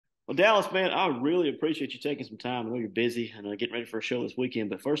Well, Dallas, man, I really appreciate you taking some time. I know you're busy and getting ready for a show this weekend,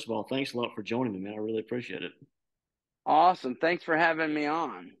 but first of all, thanks a lot for joining me, man. I really appreciate it. Awesome. Thanks for having me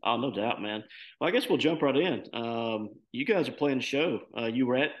on. Oh, no doubt, man. Well, I guess we'll jump right in. You guys are playing a show. You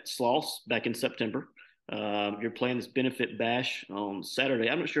were at Sloss back in September. You're playing this benefit bash on Saturday.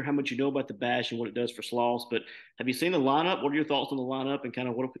 I'm not sure how much you know about the bash and what it does for Sloss, but have you seen the lineup? What are your thoughts on the lineup and kind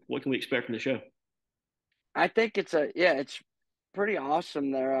of what can we expect from the show? I think it's pretty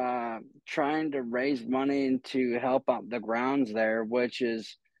awesome. They're trying to raise money to help out the grounds there, which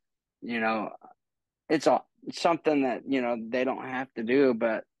is, you know, it's something that, they don't have to do,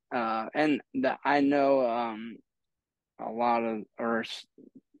 but I know a lot of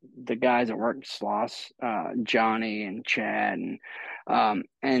the guys that work Sloss, Johnny and Chad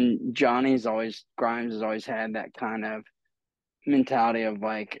and Grimes has always had that kind of mentality of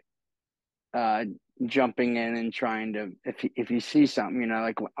like uh jumping in and trying to if you see something,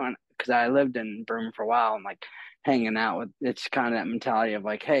 like on because I lived in Bremen for a while and like hanging out with it's kind of that mentality of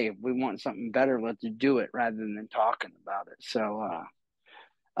like, hey, if we want something better, let's do it rather than talking about it. So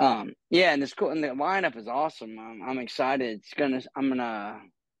yeah, and it's cool and the lineup is awesome. I'm excited. I'm gonna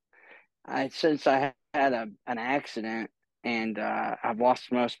I since I had an accident and I've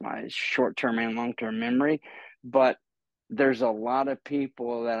lost most of my short term and long term memory, but there's a lot of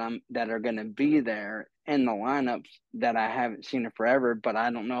people that are going to be there in the lineups that I haven't seen in forever, but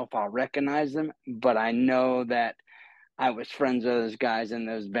I don't know if I'll recognize them. But I know that I was friends with those guys in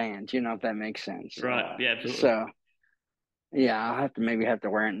those bands. You know if that makes sense. Right. Yeah, absolutely. So yeah, I'll have to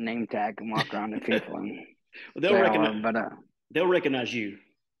wear a name tag and walk around to people and Well, say hello. But they'll recognize you.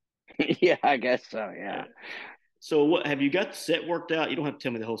 yeah, I guess so. Yeah. Yeah. So what have you got the set worked out? You don't have to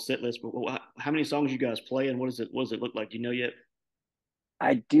tell me the whole set list, but how many songs you guys play and what does it look like? Do you know yet?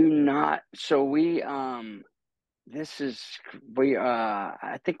 I do not. So this is we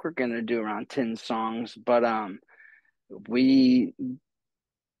I think we're gonna do around 10 songs, but we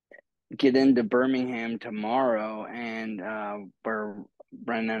get into Birmingham tomorrow and we're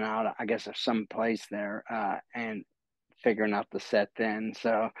running out I guess of some place there and figuring out the set then.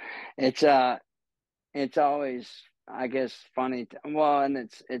 So it's it's always I guess funny well and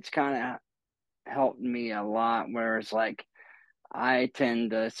it's kind of helped me a lot where it's like I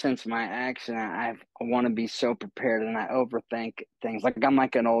tend to, since my accident, I want to be so prepared and I overthink things. Like I'm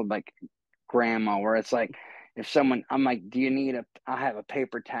like an old like grandma where it's like if someone, I'm like, do you need I have a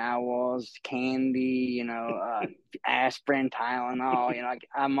paper towels, candy, aspirin, Tylenol, like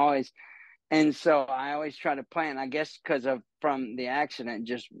I'm always, and so I always try to plan. I guess because of from the accident,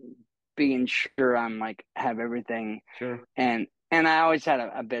 just being sure I'm like have everything Sure. and I always had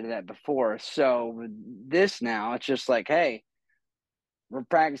a bit of that before. So with this now, it's just like, hey, we're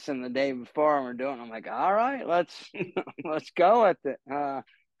practicing the day before and we're doing it. I'm like, all right, let's go with it.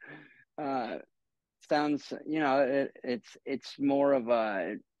 Uh sounds it's more of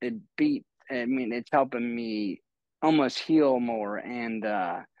a it beat I mean it's helping me almost heal more and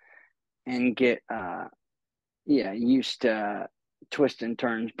get yeah used to twists and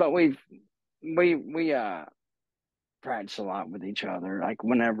turns. But we practice a lot with each other. Like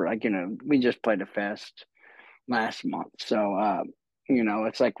whenever we just played a fest last month. So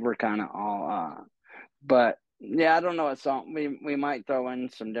it's like we're kind of all but yeah, I don't know what song we might throw in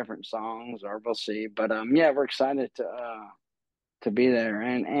some different songs or we'll see. But yeah, we're excited to be there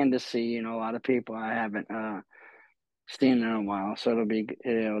and to see, a lot of people I haven't seen in a while. So it'll be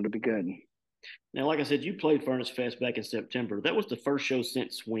good. Now, like I said, you played Furnace Fest back in September. That was the first show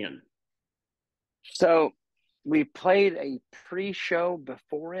since when? So we played a pre-show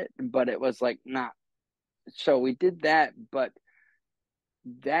before it, but it was like not so we did that, but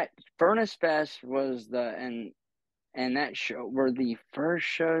that Furnace Fest was and that show were the first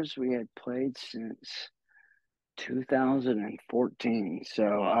shows we had played since 2014. So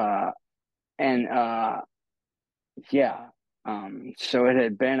Wow. and yeah. So it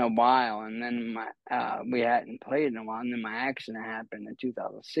had been a while and then my we hadn't played in a while and then my accident happened in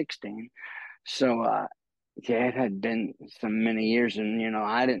 2016. So yeah, it had been some many years and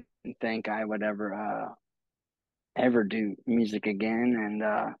I didn't think I would ever do music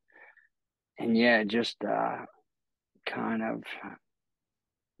again and yeah, just kind of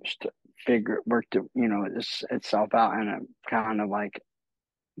just figure worked itself out in a kind of like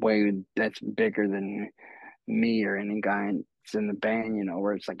way that's bigger than me or any guy that's in the band,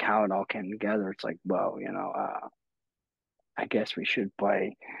 where it's like how it all came together. It's like, well, I guess we should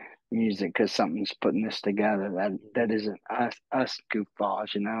play music because something's putting this together. That isn't us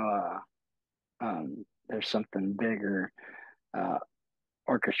goofballs, there's something bigger uh,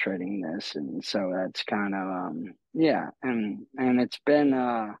 orchestrating this, and so that's kind of yeah, and it's been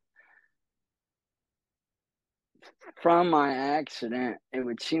from my accident, it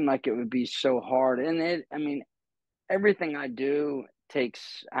would seem like it would be so hard. And I mean, everything I do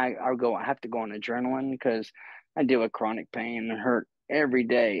takes, I have to go on adrenaline because I deal with chronic pain and hurt every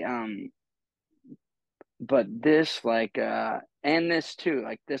day. But this, and this too,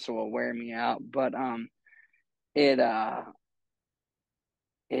 like this will wear me out. But, it,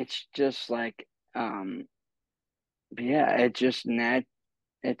 it's just like, um, yeah, it just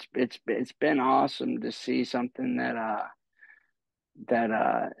it's been awesome to see something that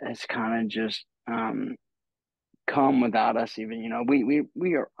has kind of just come without us even.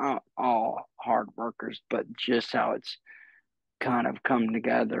 We are all hard workers, but just how it's kind of come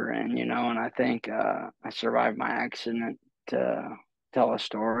together. And I think I survived my accident to tell a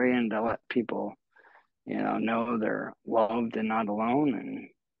story and to let people know they're loved and not alone.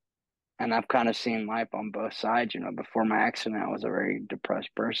 And I've kind of seen life on both sides. Before my accident I was a very depressed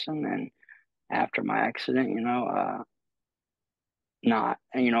person, and after my accident, not.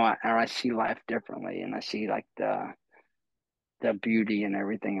 I see life differently, and I see like the beauty and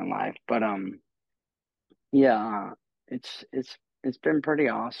everything in life. But yeah, it's been pretty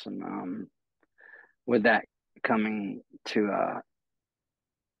awesome with that coming to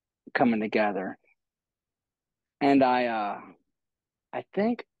coming together. And I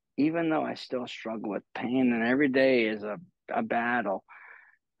think even though I still struggle with pain and every day is a battle.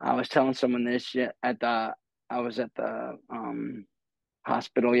 I was telling someone this I was at the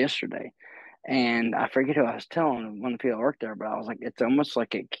hospital yesterday, and I forget who I was telling, one of the people that worked there, but I was like, it's almost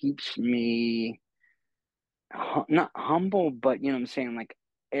like it keeps me not humble, but you know what I'm saying, like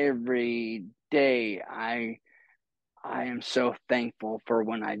every day I am so thankful for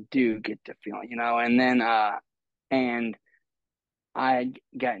when I do get to feel, and then and I had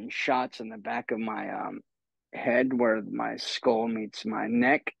gotten shots in the back of my head where my skull meets my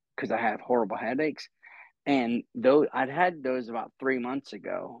neck because I have horrible headaches. And though I'd had those about 3 months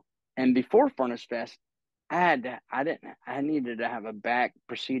ago, and before Furnace Fest, I needed to have a back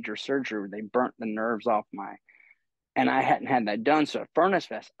procedure surgery where they burnt the nerves off and I hadn't had that done. So at Furnace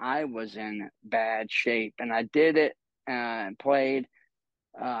Fest, I was in bad shape, and I did it and played.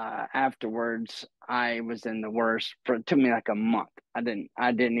 Afterwards, I was in the worst. It took me like a month. I didn't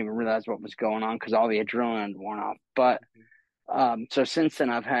even realize what was going on because all the adrenaline had worn off. But so since then,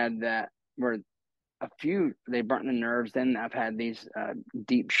 I've had that where they burnt the nerves. Then I've had these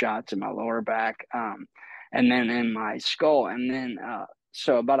deep shots in my lower back, and then in my skull. And then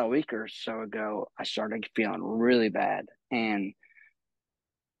so about a week or so ago, I started feeling really bad, and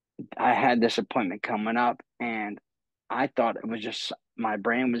I had this appointment coming up, and I thought it was just my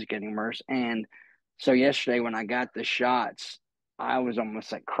brain was getting worse. And so yesterday when I got the shots, I was almost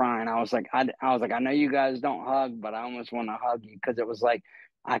like crying. I was like, I know you guys don't hug, but I almost want to hug you because it was like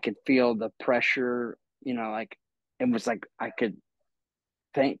I could feel the pressure, like it was like I could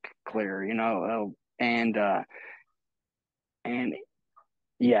think clear, and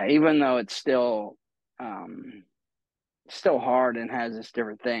yeah, even though it's still hard and has its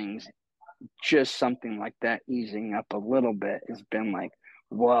different things, just something like that easing up a little bit has been like,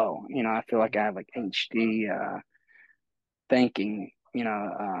 whoa, I feel like I have like HD thinking,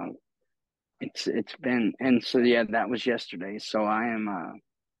 it's been, and so yeah, that was yesterday. So I am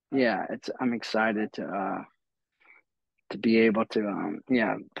yeah, I'm excited to be able to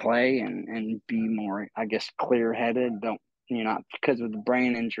yeah, play and be more, I guess, clear headed. Don't because with the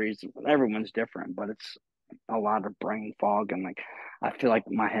brain injuries, everyone's different, but it's a lot of brain fog, and like I feel like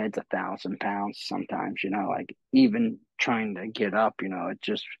my head's 1,000 pounds sometimes, like even trying to get up, it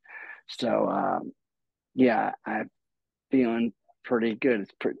just so yeah, I'm feeling pretty good.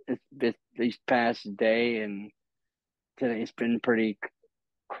 It's these past day and today's been pretty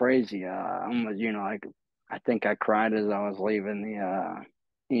crazy. Almost, like I think I cried as I was leaving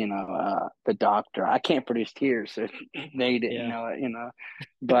the doctor. I can't produce tears, so they didn't Yeah. know it,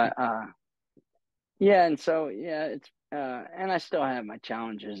 but yeah, and so yeah, it's and I still have my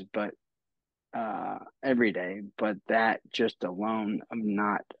challenges, but every day. But that just alone, I'm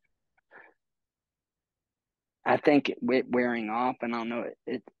not. I think it wearing off, and I don't know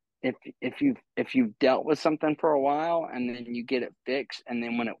it. If you've dealt with something for a while and then you get it fixed, and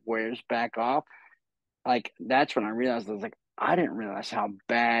then when it wears back off, like that's when I realized I was like, I didn't realize how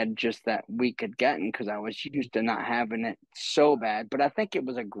bad just that week had gotten because I was used to not having it so bad. But I think it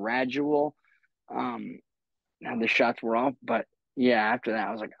was a gradual. Um, Now the shots were off, but yeah, after that,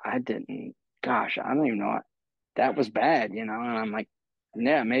 I was like, I didn't. Gosh, I don't even know. That was bad, And I'm like,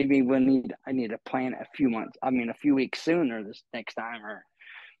 yeah, maybe I need to plan a few months. I mean, a few weeks sooner this next time,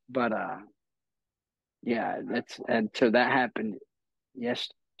 but yeah, that's and so that happened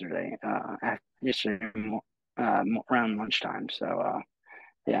yesterday. Yesterday, around lunchtime. So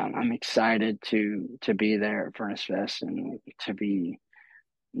yeah, I'm excited to be there at Furnace Fest and to be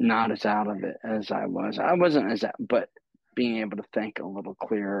not as out of it as I was. I wasn't as, but being able to think a little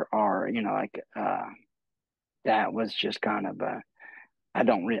clearer, or that was just kind of a. I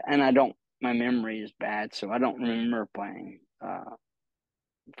don't and I don't. My memory is bad, so I don't remember playing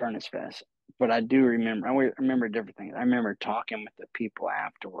Furnace Fest. But I do remember. I remember different things. I remember talking with the people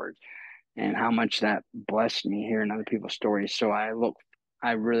afterwards, and how much that blessed me hearing other people's stories. So I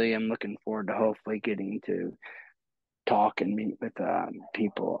really am looking forward to hopefully getting to talk and meet with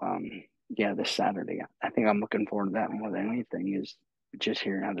people. Yeah, this Saturday. I think I'm looking forward to that more than anything is just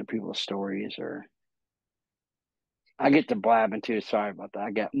hearing other people's stories. Or I get to blabbing too. Sorry about that.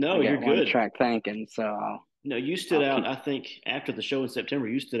 I No, you're got one good. track thinking, so No, you stood I'll out. keep. I think after the show in September,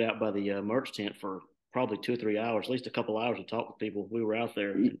 you stood out by the merch tent for probably 2 or 3 hours, at least a couple hours to talk with people. We were out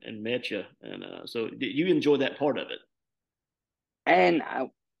there and met you, and so you enjoyed that part of it. And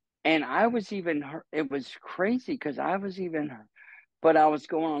I was even hurt. It was crazy because I was even hurt, but I was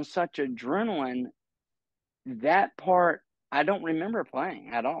going on such adrenaline. That part I don't remember playing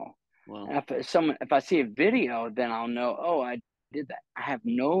at all. Wow. And if I see a video, then I'll know. Oh, I did that. I have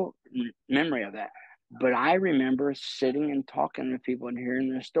no memory of that, but I remember sitting and talking to people and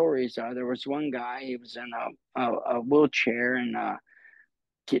hearing their stories. There was one guy. He was in a wheelchair, and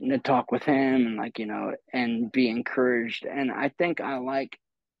getting to talk with him and and be encouraged. And I think I like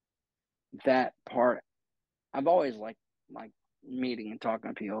that part. I've always liked meeting and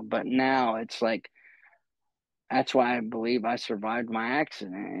talking to people, but now it's like that's why I believe I survived my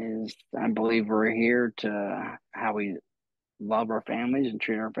accident. Is I believe we're here to how we love our families and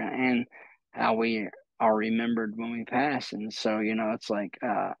treat our family, and how we are remembered when we pass. And so it's like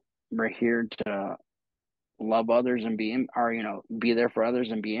we're here to love others and or be there for others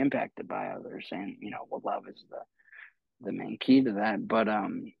and be impacted by others. And what love is the main key to that. But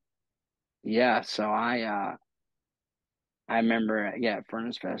yeah. So I remember, yeah, at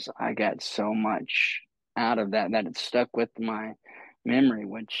Furnace Fest, I got so much out of that it stuck with my memory,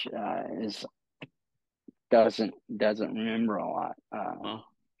 which is doesn't remember a lot. Wow.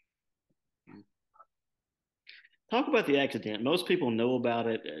 Talk about the accident. Most people know about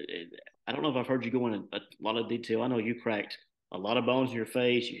it. I don't know if I've heard you go into a lot of detail. I know you cracked a lot of bones in your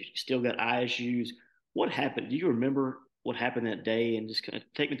face. You still got eye issues. What happened? Do you remember what happened that day? And just kind of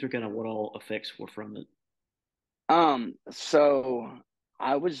take me through kind of what all effects were from it. So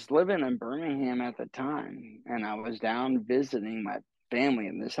I was living in Birmingham at the time, and I was down visiting my family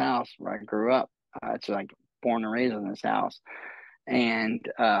in this house where I grew up. It's like born and raised in this house. And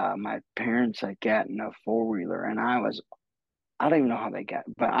my parents had gotten a four-wheeler, and I don't even know how they got,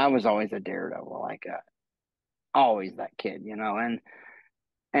 but I was always a daredevil, like always that kid, and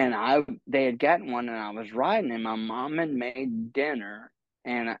they had gotten one, and I was riding, and my mom had made dinner,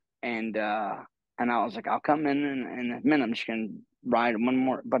 and and uh and I was like, I'll come in a minute. I'm just gonna ride one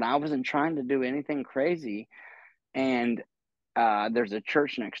more, but I wasn't trying to do anything crazy. And there's a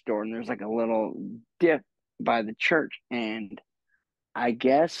church next door, and there's like a little dip by the church, and I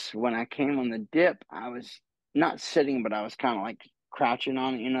guess when I came on the dip, I was not sitting, but I was kind of like crouching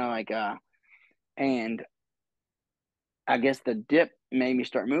on it, and I guess the dip made me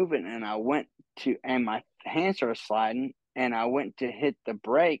start moving, and and my hand started sliding, and I went to hit the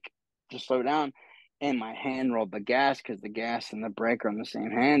brake to slow down, and my hand rolled the gas because the gas and the brake are on the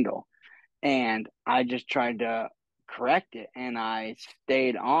same handle. And I just tried to correct it, and I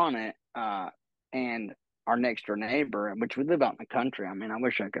stayed on it. And our next door neighbor, which we live out in the country, I mean, I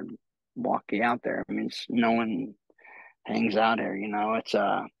wish I could walk you out there. I mean, no one hangs out here, It's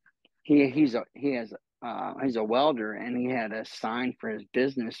he's a welder, and he had a sign for his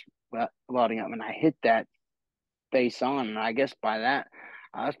business welding up, and I hit that face on, and I guess by that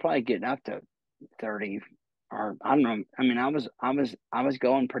I was probably getting up to 30, or I don't know. I mean, I was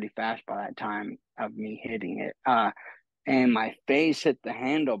going pretty fast by that time of me hitting it. And my face hit the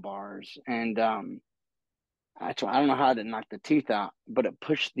handlebars, and I don't know how I didn't knock the teeth out, but it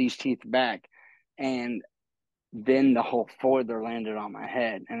pushed these teeth back, and then the whole foiler landed on my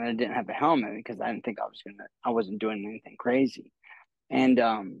head, and I didn't have a helmet because I wasn't doing anything crazy. And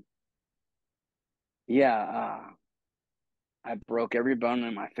yeah, I broke every bone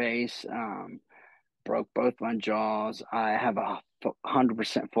in my face, broke both my jaws. I have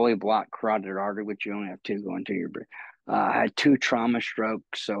 100% fully blocked carotid artery, which you only have two going to your brain. I had two trauma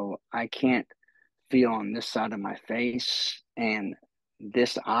strokes, so I can't feel on this side of my face, and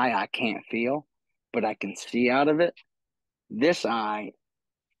this eye I can't feel, but I can see out of it. This eye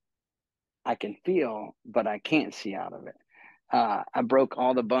I can feel, but I can't see out of it. I broke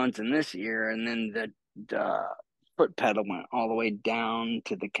all the bones in this ear, and then the foot pedal went all the way down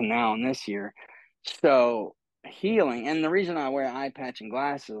to the canal in this year. So healing, and the reason I wear eye patch and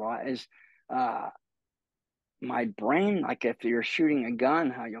glasses a lot is uh, my brain, like if you're shooting a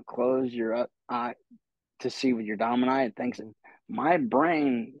gun, how you'll close your eye to see with your dominant eye, it thinks Mhm. my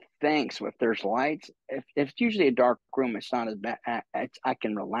brain thinks if there's lights, if it's usually a dark room, it's not as bad. I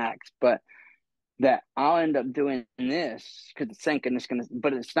can relax, but that I'll end up doing this because it's thinking it's gonna,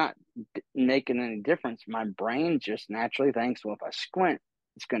 but it's not making any difference. My brain just naturally thinks, well, if I squint,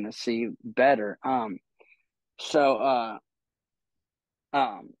 it's gonna see better. So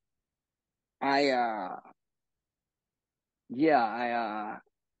um, I yeah,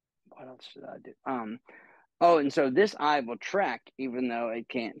 what else should I do? Oh, and so this eye will track even though it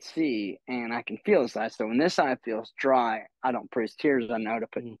can't see, and I can feel this eye. So when this eye feels dry, I don't produce tears. I know to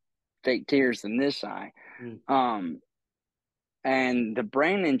put Mhm. fake tears in this eye. Mhm. Um, and the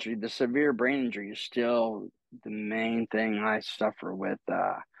brain injury, the severe brain injury, is still the main thing I suffer with.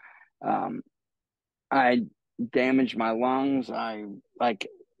 Um, I damaged my lungs. I like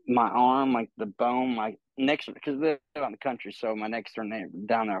my arm, like the bone, my next because we live out in the country. So my next door neighbor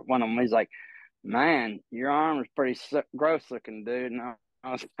down there, one of them, he's like, "Man, your arm is pretty gross looking, dude." And I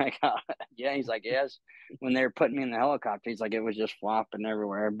was like, "Yeah." He's like, "Yes." When they were putting me in the helicopter, he's like, "It was just flopping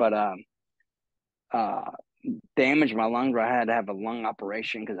everywhere." But uh, damaged my lungs. Where I had to have a lung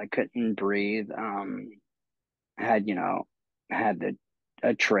operation because I couldn't breathe. Had had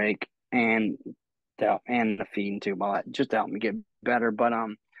a trach and the feeding tube, all that, just to help me get better. But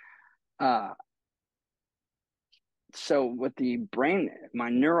uh, so with the brain, my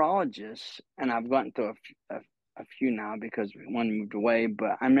neurologist, and I've gotten through a few now because one moved away.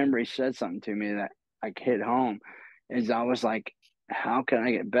 But I remember he said something to me that like hit home. Is I was like, "How can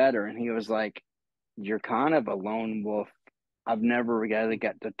I get better?" And he was like, "You're kind of a lone wolf. I've never really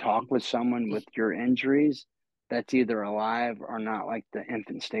got to talk with someone with your injuries that's either alive or not, like the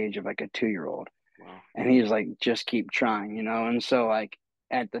infant stage of like a 2-year-old." Wow. And he's like, "Just keep trying, you know." And so like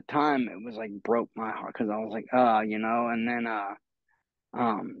at the time, it was like broke my heart because I was like, you know. And then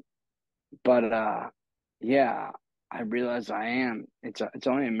um, but yeah, I realized I am. It's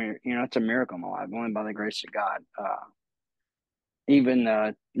only it's a miracle in my life, only by the grace of God. Even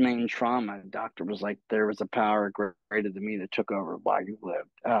the main trauma doctor was like, there was a power greater than me that took over while you lived.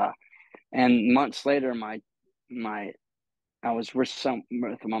 And months later, my I was with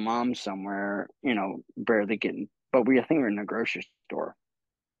my mom somewhere, barely getting, but I think we were in a grocery store,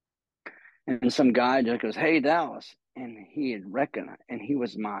 and some guy just goes, "Hey, Dallas," and he had recognized, and he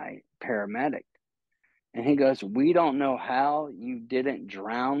was my paramedic, and he goes, "We don't know how you didn't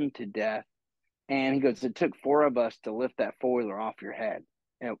drown to death." And he goes, "It took 4 of us to lift that foiler off your head."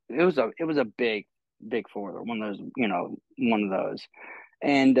 It was a big foiler, one of those, one of those.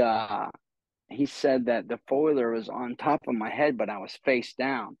 And he said that the foiler was on top of my head, but I was face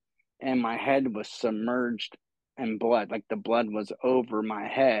down, and my head was submerged in blood, like the blood was over my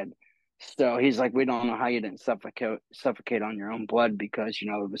head. So he's like, "We don't know how you didn't suffocate on your own blood because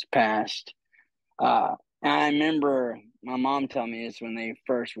it was past." And I remember my mom telling me this when they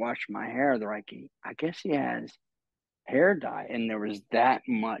first washed my hair. They're like, "I guess he has hair dye," and there was that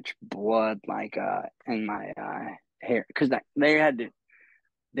much blood, like in my hair, because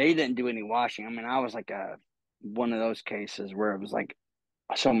they didn't do any washing. I mean, I was like a one of those cases where it was like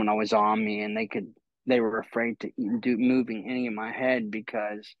someone always on me, and they were afraid to even do moving any of my head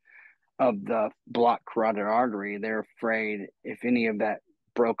because of the blocked carotid artery. They're afraid if any of that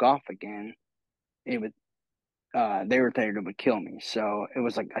broke off again, it would. They were afraid it would kill me. So it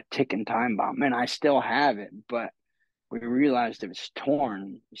was like a ticking time bomb, and I still have it, but we realized it was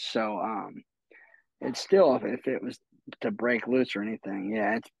torn. So it's still, if it was to break loose or anything,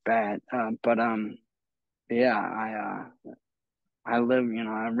 yeah, it's bad. But yeah, I live,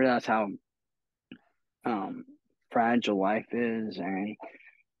 I realize how um fragile life is, and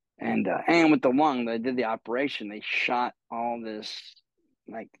with the lung, they did the operation. They shot all this,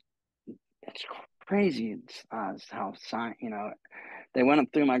 like, it's crazy. It's how science, they went up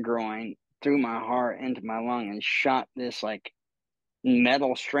through my groin, through my heart, into my lung, and shot this like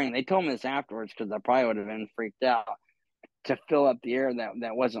metal string. They told me this afterwards because I probably would have been freaked out, to fill up the air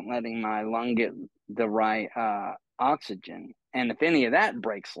that wasn't letting my lung get the right oxygen. And if any of that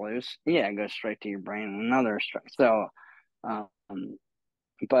breaks loose, yeah, it goes straight to your brain and another strike. So, um,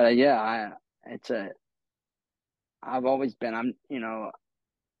 but yeah, it's a, I've always been,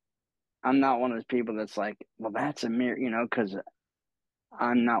 I'm not one of those people that's like, well, that's a mirror, because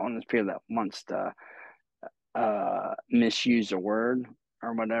I'm not one of those people that wants to misuse a word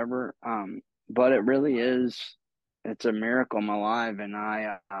or whatever. But it really is, it's a miracle I'm alive, and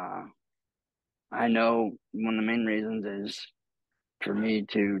I know one of the main reasons is for me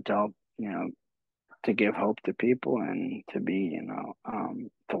to tell, to give hope to people and to be,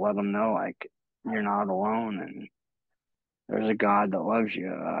 to let them know like you're not alone and there's a God that loves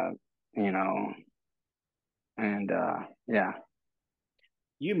you, you know, and yeah,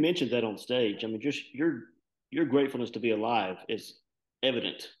 You mentioned that on stage. I mean, just your gratefulness to be alive is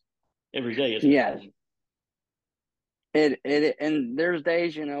evident every day, isn't it? yes, and there's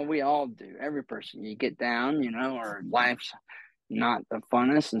days, we all do. Every person, you get down, or life's not the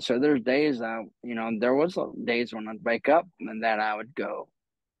funnest, and so there's days there was days when I'd wake up and that I would go,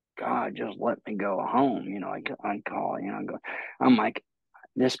 God, just let me go home. I'd call, go. I'm like,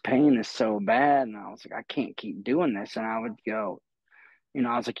 this pain is so bad, and I was like, I can't keep doing this, and I would go,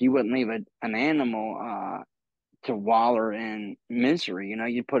 I was like, you wouldn't leave an animal to waller in misery.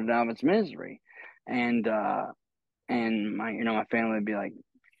 You put it out of its misery, and my family would be like,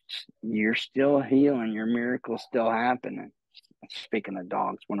 you're still healing, your miracle's still happening. Speaking of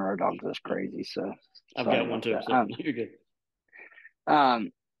dogs, one of our dogs is crazy, so I've sorry got one about too, that. so you're good.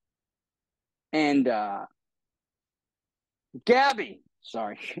 Um, and Gabby,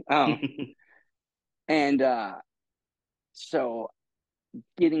 sorry. And so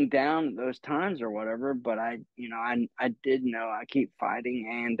getting down those times or whatever, but I did know I keep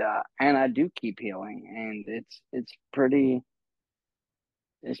fighting and I do keep healing, and it's pretty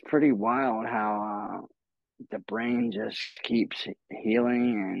wild how the brain just keeps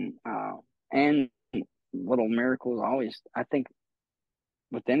healing and little miracles always. I think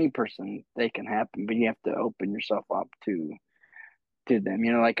with any person they can happen, but you have to open yourself up to them.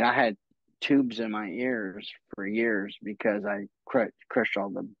 Like I had tubes in my ears for years because I crushed all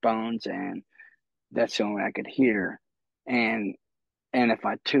the bones, and that's the only way I could hear. And if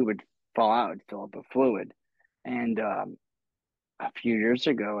my tube would fall out, it'd fill up with fluid. And a few years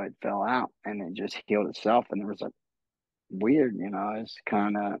ago, it fell out and it just healed itself. And there was a weird, it's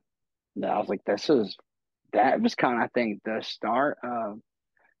kind of I was like, that was kind of I think the start of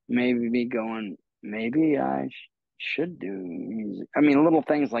maybe me going, maybe I should do music. I mean, little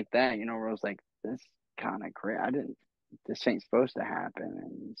things like that, where I was like, this kind of crazy. This ain't supposed to happen.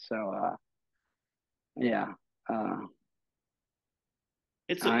 And so, yeah, uh,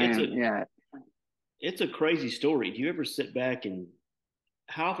 It's a I it's a am, yeah. it's a crazy story. Do you ever sit back and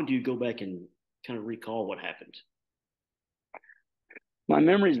how often do you go back and kind of recall what happened? My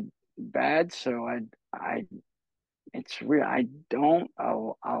memory's bad, so it's real. I don't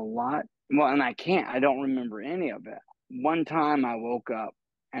a lot. Well, and I don't remember any of it. One time I woke up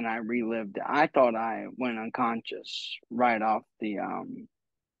and I relived it. I thought I went unconscious right off the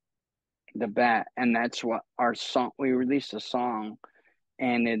bat, and that's what our song. We released a song,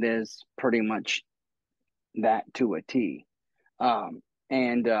 and it is pretty much that to a T. Um,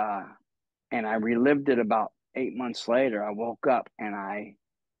 and I relived it about 8 months later. I woke up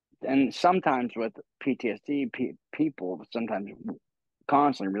and sometimes with PTSD, people sometimes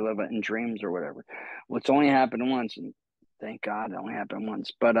constantly relive it in dreams or whatever. What's only happened once, and thank God it only happened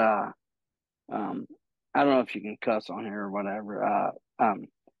once. But um, I don't know if you can cuss on here or whatever.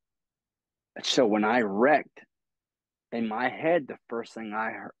 So when I wrecked in my head, the first thing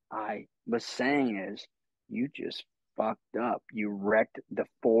I was saying is, "You just fucked up. You wrecked the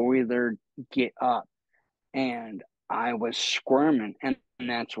four wheeler. Get up." And I was squirming, and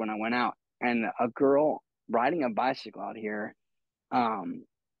that's when I went out. And a girl riding a bicycle out here um,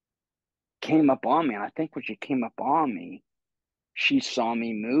 came up on me. And I think when she came up on me, she saw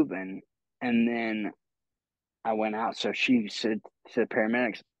me moving, and then I went out. So she said to the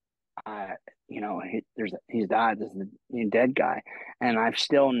paramedics, "I, he's died. This is the dead guy." And I've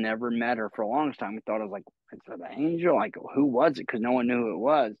still never met her for a long time. We thought it was like it's an angel. Like who was it? Because no one knew who it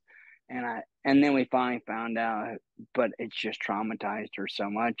was. And then we finally found out, but it's just traumatized her so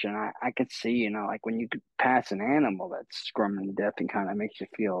much. And I could see, like when you could pass an animal that's squirming to death and kind of makes you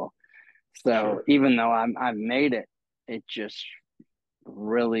feel. So Sure. even though I've made it, it just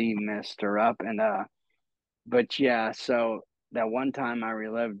really messed her up. And but yeah, so that one time I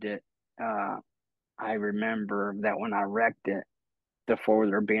relived it, uh, I remember that when I wrecked it, the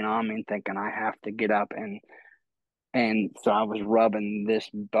forwarder being on me and thinking I have to get up, and so I was rubbing this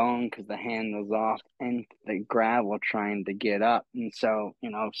bone because the hand was off and the gravel trying to get up, and so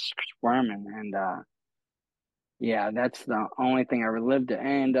squirming, and yeah, that's the only thing I relived it,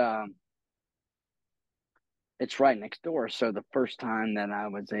 and it's right next door. So the first time that I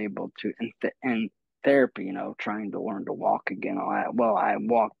was able to in therapy, trying to learn to walk again, all that, well, I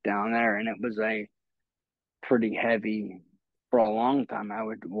walked down there, and it was a pretty heavy. For a long time, I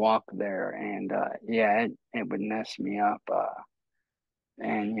would walk there, and yeah, it would mess me up.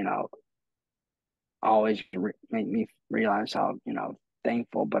 And always make me realize how,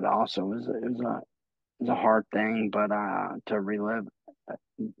 thankful, but also it was a hard thing, but to relive,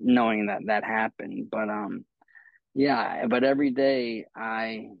 knowing that that happened. But yeah, but every day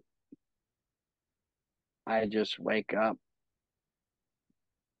I just wake up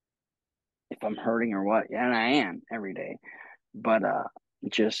if I'm hurting or what, and I am every day. But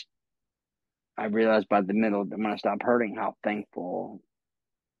just I realize by the middle when I stop hurting how thankful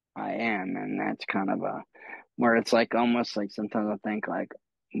I am, and that's kind of a where it's like almost like sometimes I think like,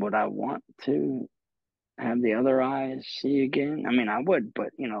 would I want to have the other eyes see again? I mean, I would, but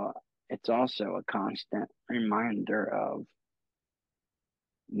it's also a constant reminder of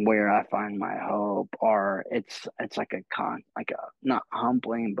where I find my hope, or it's like like a not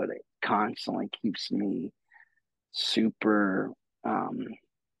humbling, but it constantly keeps me super.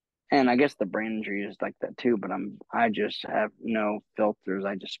 And I guess the brain injury is like that too, but I just have no filters.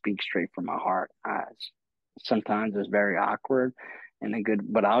 I just speak straight from my heart. Sometimes it's very awkward and a good,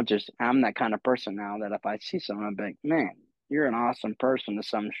 but I'm that kind of person now that if I see someone, I'm like, man, you're an awesome person to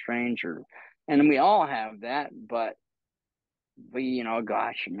some stranger. And we all have that, but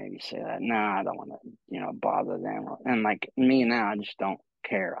gosh, maybe say that. No, I don't want to, bother them. And like me now, I just don't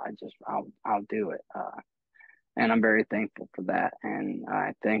care. I'll do it. And I'm very thankful for that. And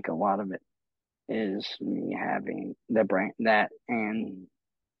I think a lot of it is me having the brain that and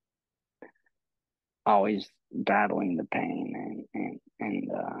always battling the pain and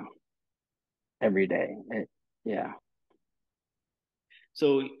every day. Yeah.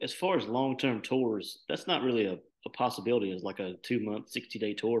 So as far as long-term tours, that's not really a possibility as like a 2 month,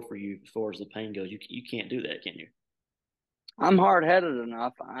 60-day tour for you as far as the pain goes. You can't do that, can you? I'm hard headed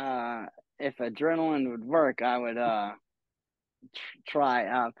enough. If adrenaline would work, I would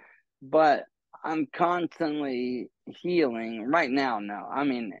try. But I'm constantly healing right now. No, I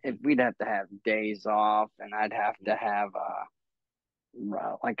mean, if we'd have to have days off, and I'd have to have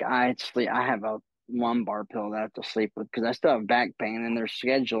like I sleep. I have a lumbar pill that I have to sleep with because I still have back pain, and they're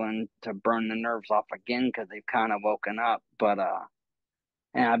scheduling to burn the nerves off again because they've kind of woken up. But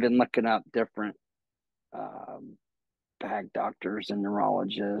and I've been looking up different uh back doctors and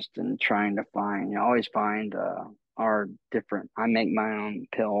neurologists and trying to find, always find are different. I make my own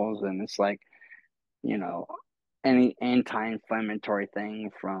pills, and it's like, you know, any anti-inflammatory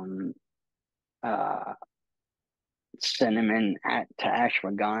thing from uh cinnamon to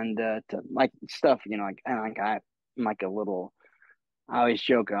ashwagandha to like stuff, like and like I'm like a little. I always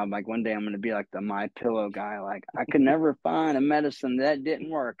joke. I'm like, one day I'm going to be like the My Pillow guy. Like, I could never find a medicine that didn't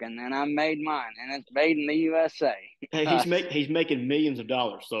work, and then I made mine, and it's made in the USA. Hey, Uh, he's making millions of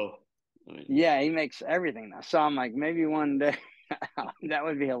dollars, so I mean, yeah, he makes everything now. So I'm like, maybe one day that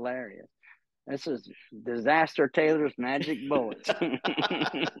would be hilarious. This is Disaster Taylor's magic bullets. hey,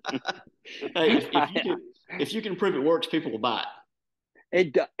 if you can prove it works, people will buy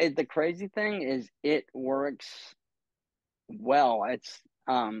it. The crazy thing is it works well.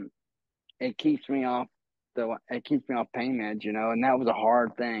 It keeps me off it keeps me off pain meds, and that was a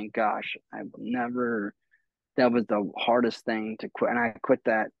hard thing. Gosh, I will never. That was the hardest thing to quit, and I quit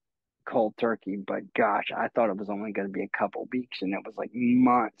that cold turkey. But gosh, I thought it was only going to be a couple weeks, and it was like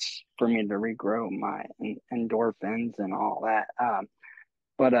months for me to regrow my endorphins and all that.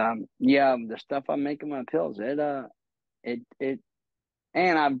 But yeah, the stuff I'm making my pills, it,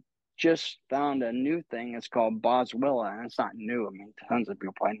 and I've just found a new thing. It's called Boswellia, and it's not new. I mean, tons of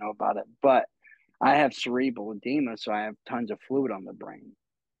people probably know about it, but I have cerebral edema, so I have tons of fluid on the brain.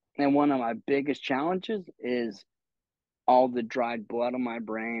 And one of my biggest challenges is all the dried blood on my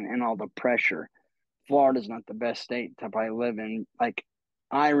brain and all the pressure. Florida's not the best state to probably live in. Like,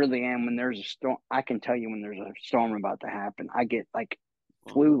 I really am. When there's a storm, I can tell you when there's a storm about to happen. I get like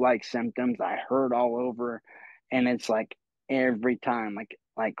Well, flu-like symptoms. I hurt all over, and it's like every time,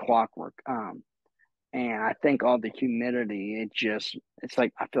 like clockwork. And I think all the humidity, it's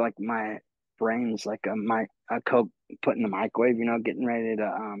like I feel like my brain's like a Coke put in the microwave, getting ready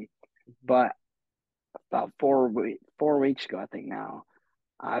to. But about 4 weeks ago, I think now,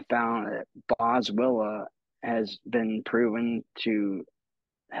 I found that Boswellia has been proven to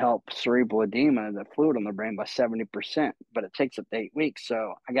help cerebral edema, the fluid on the brain, by 70%, but it takes up to 8 weeks.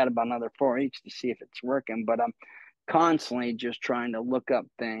 So I got about another 4 weeks to see if it's working. But I'm constantly just trying to look up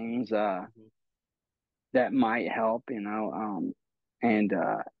things that might help, and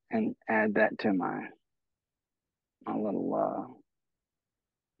and add that to my little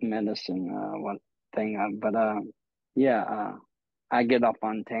medicine what thing. But yeah, I get off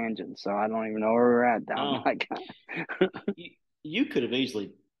on tangents, so I don't even know where we're at now. oh, Like, you, you could have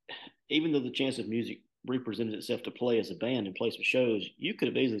easily, even though the chance of music represented itself to play as a band and play some shows, you could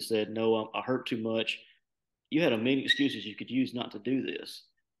have easily said, no, I hurt too much. You had a million excuses you could use not to do this.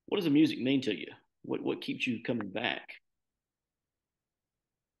 What does the music mean to you? What keeps you coming back?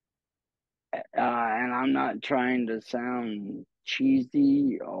 And I'm not trying to sound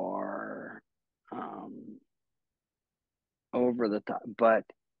cheesy or um, over the top, but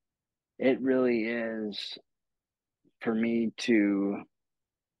it really is for me to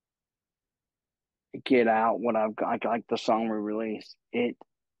get out what I've got. Like the song we released, it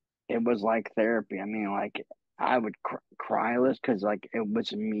was like therapy. I mean, like I would cry less because like it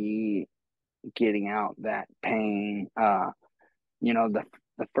was me getting out that pain.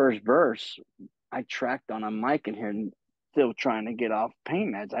 The first verse I tracked on a mic in here and still trying to get off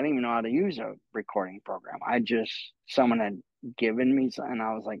pain meds. I didn't even know how to use a recording program. Someone had given me something. And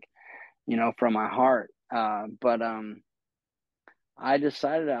I was like, from my heart. But I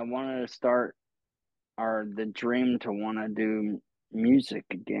decided I wanted to start, or the dream to want to do music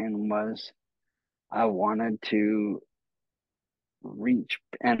again was I wanted to reach,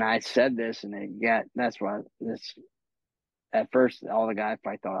 and I said this, and that's why this. At first, all the guys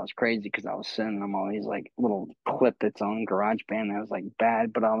probably thought I was crazy because I was sending them all these like little clip-its on GarageBand. That was like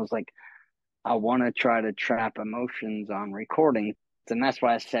bad, but I was like, I want to try to trap emotions on recordings, and that's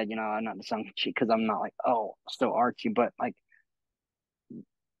why I said, I'm not the song cheat because I'm not like, oh, still artsy, but like,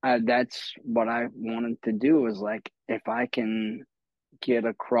 that's what I wanted to do. Was like, if I can get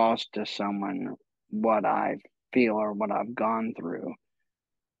across to someone what I feel or what I've gone through,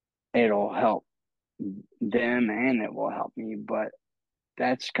 it'll help them and it will help me. But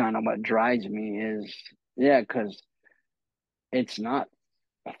that's kind of what drives me is, yeah, because it's not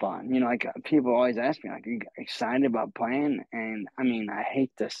fun. Like people always ask me, like, are you excited about playing? And I mean, I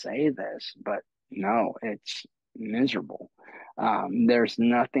hate to say this, but no, it's miserable. There's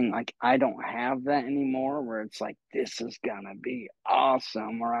nothing like I don't have that anymore where it's like, this is gonna be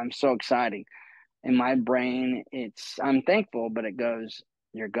awesome, or I'm so excited. In my brain, I'm thankful, but it goes,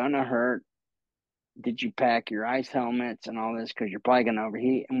 you're gonna hurt. Did you pack your ice helmets and all this? Because you're probably gonna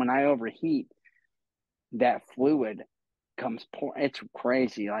overheat. And when I overheat, that fluid comes pour. It's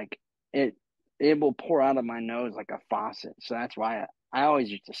crazy. Like it, it will pour out of my nose like a faucet. So that's why I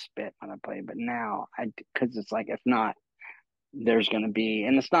always used to spit when I play. But now because it's like if not, there's gonna be,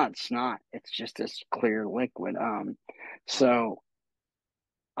 and it's not snot. It's just this clear liquid. So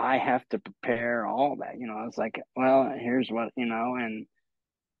I have to prepare all that. It's like, well, here's what and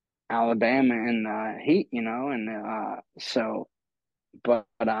Alabama and heat. And so, but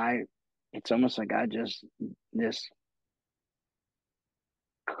it's almost like I just this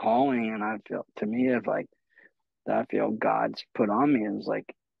calling, and I feel to me if like that I feel God's put on me is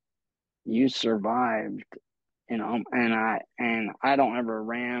like you survived, and I don't ever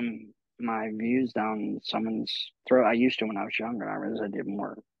ram my views down someone's throat. I used to when I was younger. I realized I did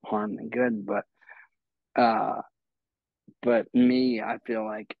more harm than good, uh, but me, I feel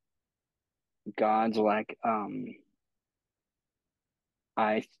like God's like,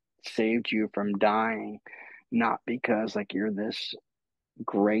 I saved you from dying, not because like you're this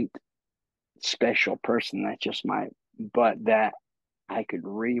great special person that's just but that I could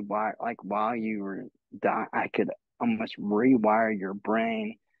rewire, like while you were dying, I could almost rewire your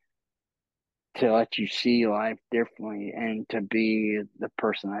brain to let you see life differently and to be the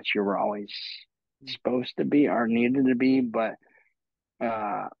person that you were always supposed to be or needed to be. But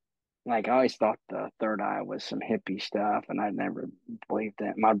uh, like I always thought the third eye was some hippie stuff, and I never believed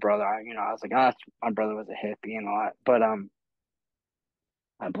it. My brother, I was like, my brother was a hippie and all that, but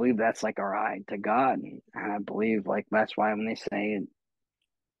I believe that's like our eye to God, and I believe like that's why when they say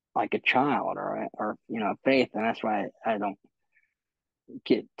like a child or faith, and that's why I don't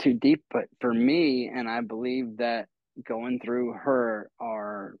get too deep. But for me, and I believe that going through hurt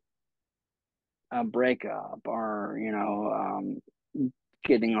or a breakup or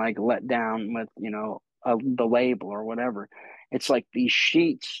getting like let down with the label or whatever, it's like these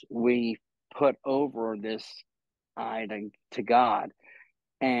sheets we put over this eye to God.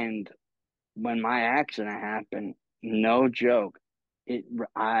 And when my accident happened, no joke, it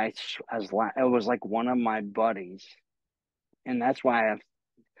was like one of my buddies, and that's why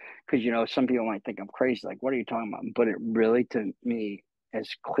because some people might think I'm crazy, like what are you talking about? But it really, to me, as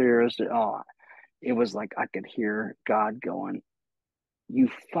clear as it was like I could hear God going, "You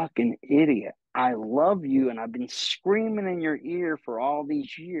fucking idiot! I love you, and I've been screaming in your ear for all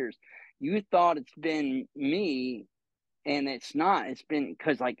these years. You thought it's been me, and it's not. It's been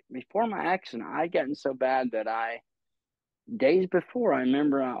because like before my accident, I'd gotten so bad that days before, I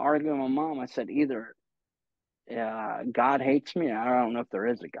remember arguing with my mom. I said either God hates me, I don't know if there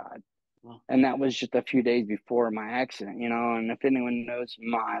is a God, Well, And that was just a few days before my accident, and if anyone knows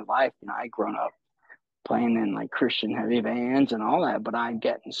my life, I grown up playing in like Christian heavy bands and all that, but I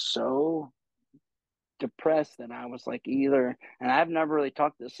getting so depressed that I was like either, and I've never really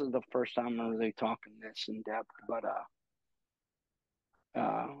talked, this is the first time I'm really talking this in depth, but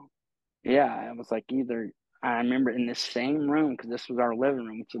uh yeah, I was like either, I remember in the same room, because this was our living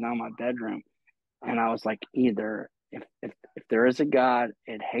room, which is now my bedroom, and I was like either if there is a God,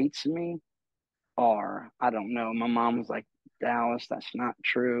 it hates me, or I don't know. My mom was like, Dallas, that's not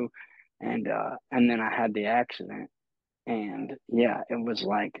true. And then I had the accident, and yeah, it was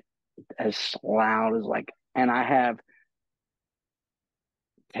like as loud as like, and I have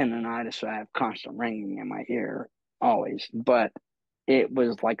tendonitis, so I have constant ringing in my ear always. But it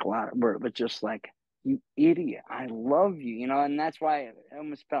was like a lot of, where it was just like, you idiot, I love you, and that's why it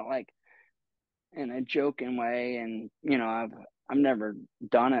almost felt like in a joking way. And I've never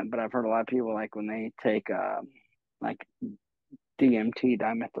done it, but I've heard a lot of people like when they take like DMT,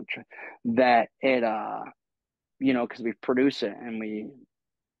 dimethyl, that it because we produce it and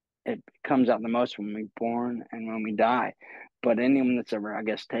it comes out the most when we're born and when we die. But anyone that's ever, I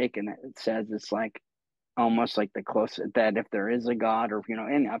guess, taken it, it says it's like almost like the closest, that if there is a God, or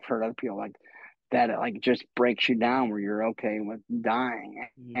and I've heard other people like that, it like just breaks you down where you're okay with dying.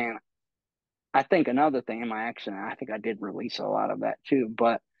 mm, And I think another thing in my accident, I think I did release a lot of that too.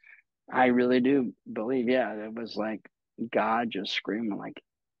 But I really do believe, yeah, it was like God just screaming like,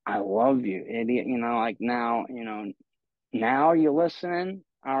 I love you, idiot. Like now, now you listening.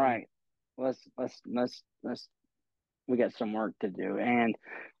 All mm, right, let's we got some work to do. And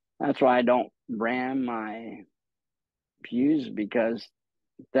that's why I don't ram my views, because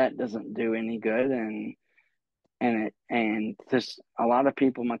that doesn't do any good. And just a lot of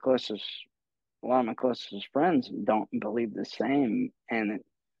people, a lot of my closest friends don't believe the same.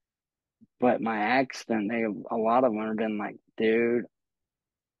 But my accident, a lot of them have been like, dude,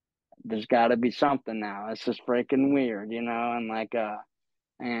 there's got to be something now. It's just freaking weird, and like,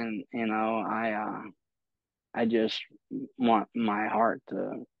 and I just want my heart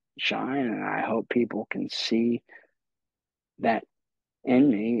to shine, and I hope people can see that in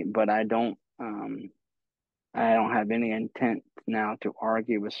me. But I don't have any intent now to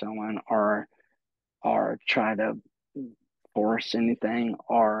argue with someone, or try to force anything,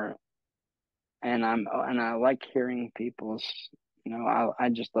 or and I like hearing people's, I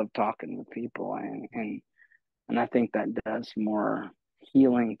just love talking with people, and I think that does more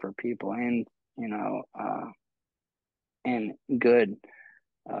healing for people, and and good.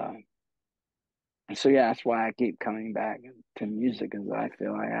 Uh, so yeah, that's why I keep coming back to music, because I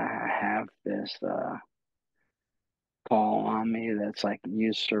feel like I have this call on me that's like,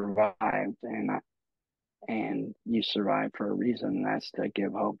 you survived, and you survived for a reason. That's to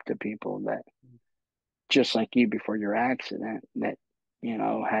give hope to people that, just like you before your accident, that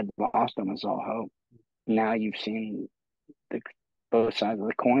had lost almost all hope. Now you've seen the both sides of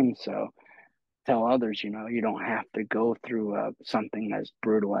the coin. So tell others, you don't have to go through something as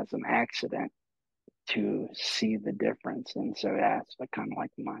brutal as an accident to see the difference. And so that's like kind of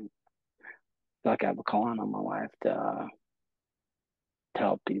like mine. Like I have a calling on my life to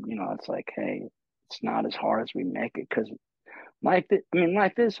help people. It's like, hey, it's not as hard as we make it, because life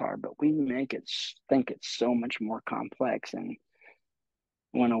is hard, but we make it think it's so much more complex. And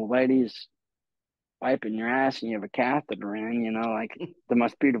when a lady's wiping your ass and you have a catheter in, like the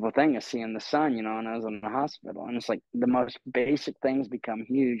most beautiful thing is seeing the sun, and I was in the hospital, and it's like the most basic things become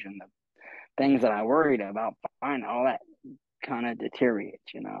huge, and the things that I worried about, fine, all that kind of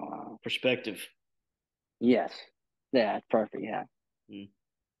deteriorates. perspective. Yes. Yeah, it's perfect. Yeah. Mm.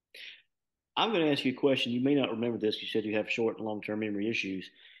 I'm going to ask you a question. You may not remember this. You said you have short and long term memory issues.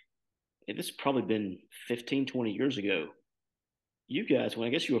 And this has probably been 15, 20 years ago. You guys, when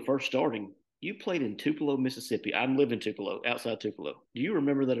I guess you were first starting, you played in Tupelo, Mississippi. I live in Tupelo, outside Tupelo. Do you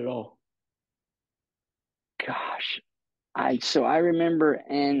remember that at all? Gosh. I remember,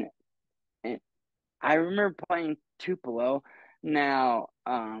 and I remember playing Tupelo. Now,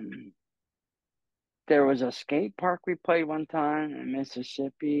 there was a skate park we played one time in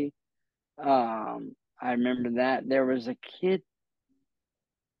Mississippi. I remember that there was a kid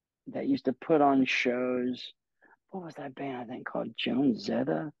that used to put on shows. What was that band? I think called Joan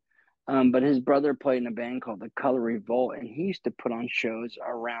Zeta. But his brother played in a band called the Color Revolt, and he used to put on shows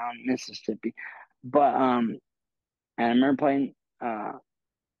around Mississippi. But and I remember playing.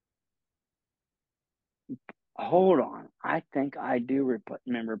 Hold on, I think I do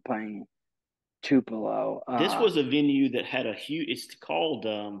remember playing Tupelo. This was a venue that had a huge, it's called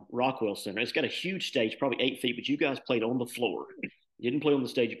Rockwell Center. It's got a huge stage, probably 8 feet, but you guys played on the floor. You didn't play on the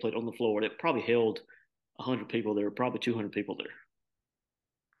stage, you played on the floor. It probably held 100 people there, probably 200 people there.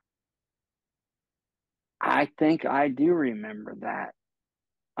 I think I do remember that.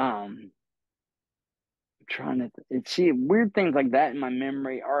 Um, trying to see weird things like that in my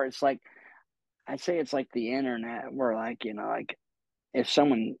memory, or it's like I say it's like the internet, where like like if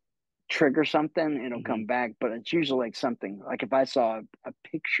someone triggers something, it'll Mm-hmm. come back, but it's usually like something like if I saw a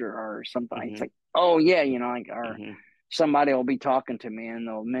picture or something, it's Mm-hmm. like oh yeah, like or Mm-hmm. somebody will be talking to me and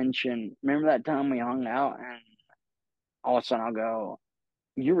they'll mention, remember that time we hung out, and all of a sudden I'll go,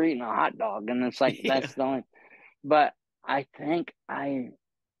 you're eating a hot dog, and it's like Yeah. that's the only. But I think I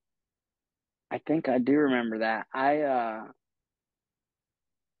do remember that. I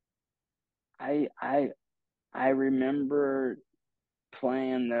I remember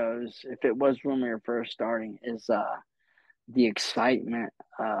playing those. If it was when we were first starting, is the excitement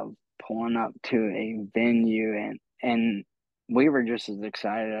of pulling up to a venue, and we were just as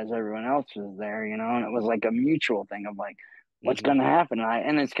excited as everyone else was there, and it was like a mutual thing of like, what's Mm-hmm. going to happen tonight?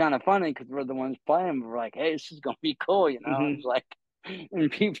 And it's kind of funny because we're the ones playing. We're like, hey, this is going to be cool, It's Mm-hmm. like,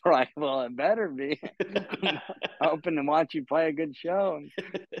 and people are like, well, it better be. I'm hoping to watch you play a good show. And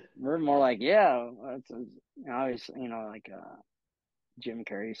we're more like, yeah, always, like Jim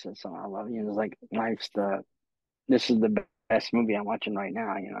Carrey said something I love you. It's like this is the best movie I'm watching right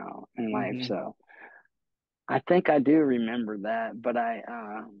now, in life. Mm-hmm. So I think I do remember that, but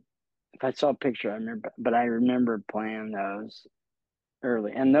if I saw a picture, I remember, but I remember playing those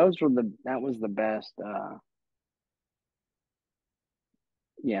early, and that was the best.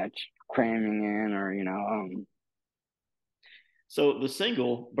 Yeah, cramming in, or So the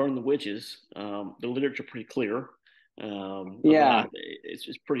single "Burn the Witches," the literature pretty clear yeah, about it's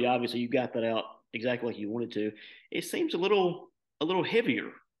pretty obvious that you got that out exactly like you wanted to. It seems a little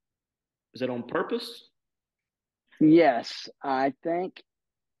heavier. Is that on purpose? yes,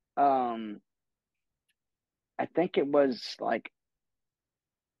 um, I think it was like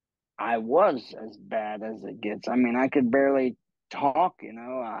I was as bad as it gets. I mean, I could barely talk,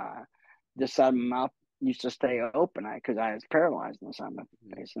 this side of my mouth used to stay open because I was paralyzed on the side of my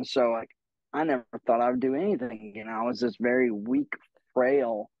face. And so, like, I never thought I would do anything. I was this very weak,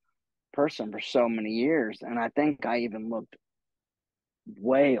 frail person for so many years. And I think I even looked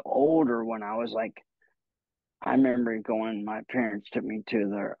way older when I was like, I remember going, my parents took me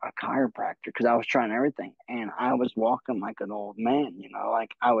to a chiropractor because I was trying everything, and I was walking like an old man,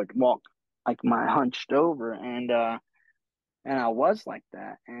 like I would walk like my hunched over, and I was like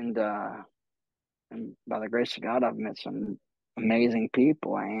that, and by the grace of God, I've met some amazing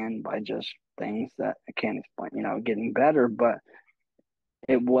people, and by just things that I can't explain, getting better, but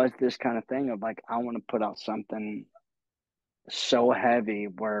it was this kind of thing of like I want to put out something so heavy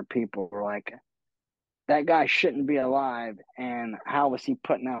where people were like, that guy shouldn't be alive, and how was he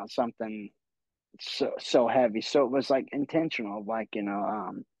putting out something so heavy? So it was like intentional, like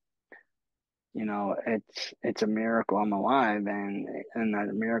it's a miracle I'm alive, and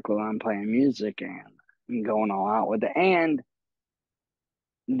a miracle I'm playing music and I'm going all out with it. And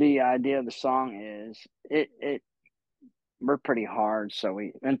the idea of the song is it we're pretty hard, so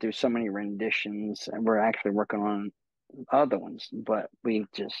we went through so many renditions, and we're actually working on other ones, but we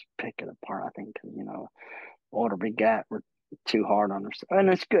just pick it apart. I think older we get, we're too hard on ourselves, and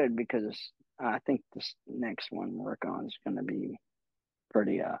it's good because I think this next one we work on is going to be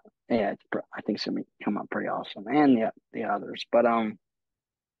pretty. Yeah, I think it's going to come up pretty awesome, and yeah, the others. But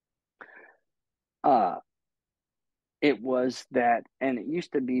uh, it was that, and it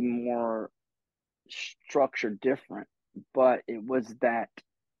used to be more structured, different, but it was that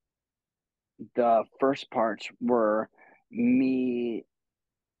the first parts were me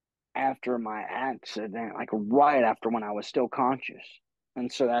after my accident, like right after when I was still conscious.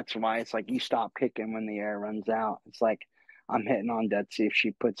 And so that's why it's like you stop kicking when the air runs out. It's like I'm hitting on dead, see if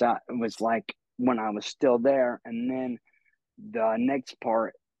she puts out. It was like when I was still there. And then the next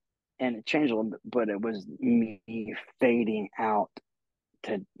part, and it changed a little bit, but it was me fading out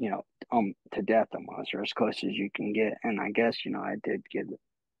to, to death almost, or as close as you can get. And I guess, I did get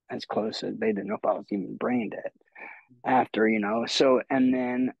as close as they didn't know if I was even brain dead after, So, and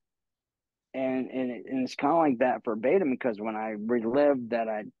then and it's kind of like that verbatim because when I relived that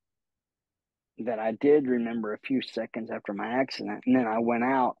I did remember a few seconds after my accident, and then I went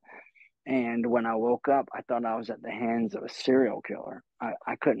out, and when I woke up, I thought I was at the hands of a serial killer.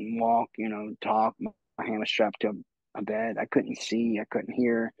 I couldn't walk, talk. My hand was strapped to a bed. I couldn't see. I couldn't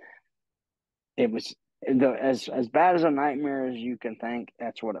hear. It was as bad as a nightmare as you can think.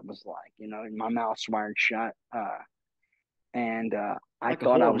 That's what it was like. My mouth's wired shut, and I Like a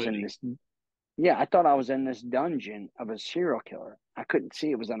thought I horror was in movie. this. Yeah, I thought I was in this dungeon of a serial killer. I couldn't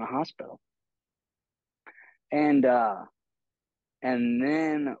see. It was in a hospital. And and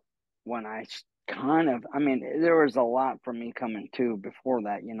then when I mean, there was a lot for me coming to before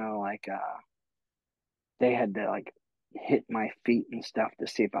that, like they had to like hit my feet and stuff to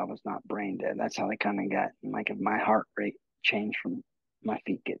see if I was not brain dead. That's how they kind of got like if my heart rate changed from my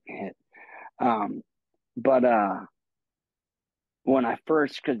feet getting hit. Um, but when I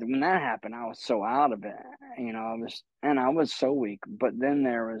first, because when that happened, I was so out of it, I was so weak. But then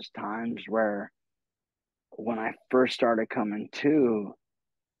there was times where when I first started coming to,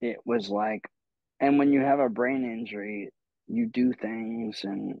 it was like, and when you have a brain injury, you do things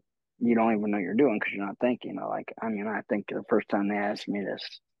and you don't even know you're doing because you're not thinking. Like, I mean, I think the first time they asked me to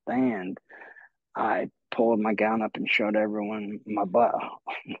stand, I pulled my gown up and showed everyone my butt,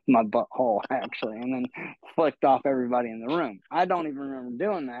 my butthole actually, and then flicked off everybody in the room. I don't even remember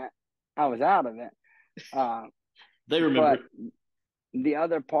doing that. I was out of it. Uh, They remember but it. the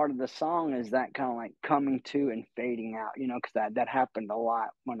other part of the song is that kind of like coming to and fading out, because that happened a lot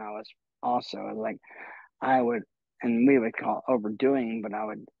when I was also like I would, and we would call it overdoing, but I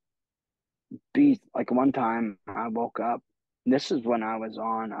would be like one time I woke up. This is when I was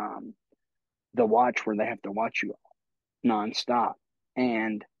on the watch where they have to watch you nonstop,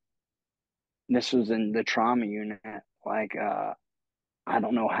 and this was in the trauma unit. Like I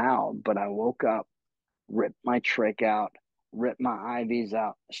don't know how, but I woke up, ripped my trach out, ripped my IVs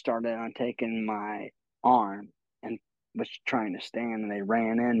out, started on taking my arm, and was trying to stand, and they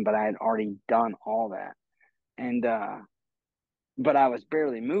ran in, but I had already done all that, and but I was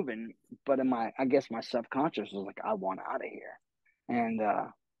barely moving. But I guess my subconscious was like, I want out of here. And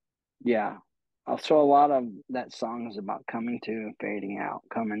yeah. So a lot of that song is about coming to and fading out,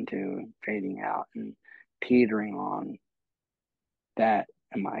 coming to and fading out, and teetering on that.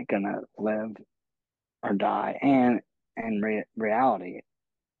 Am I gonna live or die? And reality,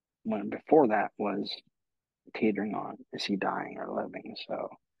 when before that was teetering on, is he dying or living? So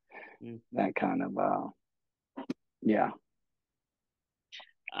Mm. that kind of yeah.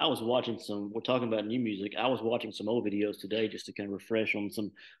 I was watching some, we're talking about new music. I was watching some old videos today just to kind of refresh on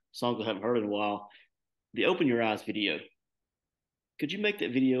some songs I haven't heard in a while. The Open Your Eyes video. Could you make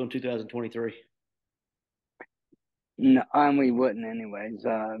that video in 2023? No, and we wouldn't anyways.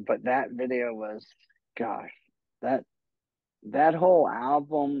 But that video was, gosh, that that whole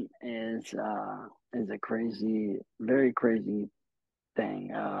album is a crazy, very crazy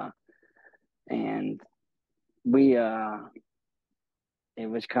thing. And we it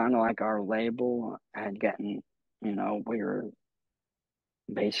was kind of like our label had gotten, we were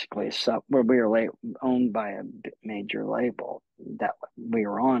basically sub where we were owned by a major label that we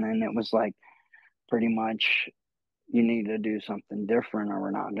were on, and it was like pretty much you need to do something different or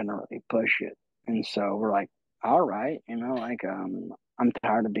we're not going to really push it. And so we're like, all right, like I'm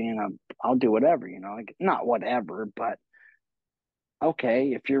tired of being I'll do whatever, like not whatever, but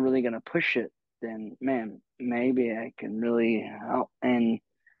okay, if you're really going to push it, then man, maybe I can really help. And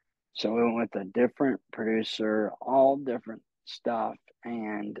so we went with a different producer, all different stuff,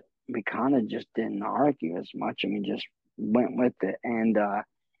 and we kind of just didn't argue as much, and we just went with it. And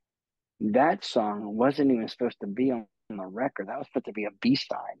that song wasn't even supposed to be on the record. That was supposed to be a B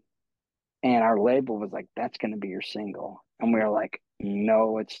side. And our label was like, that's going to be your single. And we were like,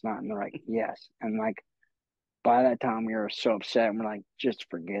 no, it's not. And they're like, yes. And like, by that time, we were so upset. And we're like, just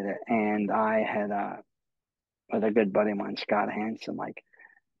forget it. And I had, with a good buddy of mine, Scott Hansen, like,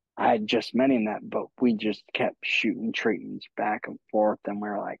 I had just met him that, but we just kept shooting treatments back and forth. And we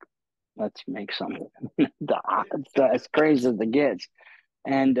were like, let's make something. It's as crazy as it gets.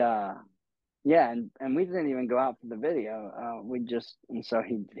 And, yeah, and we didn't even go out for the video. And so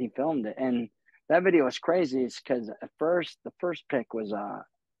he filmed it, and that video was crazy. It's because at first the first pick was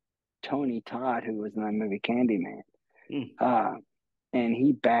Tony Todd, who was in that movie Candyman, Mm. uh, and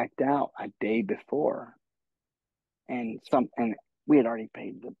he backed out a day before, and we had already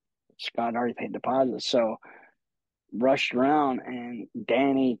paid the Scott already paid deposit, so rushed around, and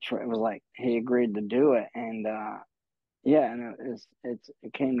Danny was like he agreed to do it, and yeah, and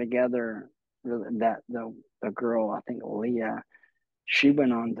it came together really that the girl, I think Leah, she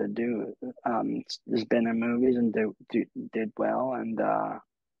went on to do has been in movies and did well, and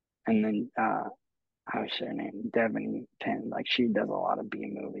then how's her name, Devanny Penn, like she does a lot of B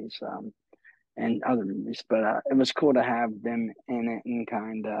movies and other movies, but it was cool to have them in it, and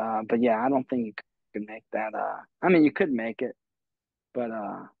kind of but yeah, I don't think you could make that I mean you could make it, but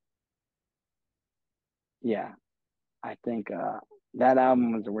yeah, I think that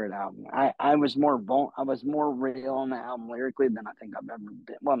album was a weird album. I was I was more real on the album lyrically than I think I've ever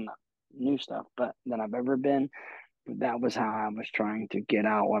been. Well, not new stuff, but than I've ever been. that was how I was trying to get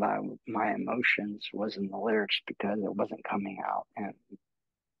out what my emotions was in the lyrics because it wasn't coming out and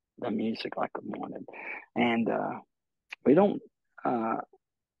the music like I wanted. And we don't uh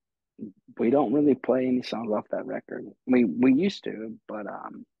we don't really play any songs off that record. We used to, but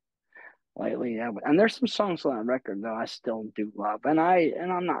lately, yeah. And there's some songs on that record though I still do love. And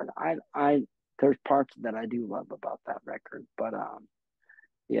I'm not I there's parts that I do love about that record, but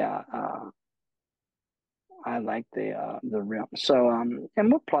yeah, I like the real. So and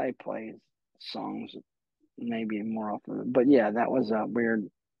we'll probably play songs maybe more often. But yeah, that was a weird.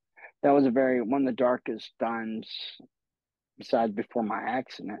 That was a very one of the darkest times besides before my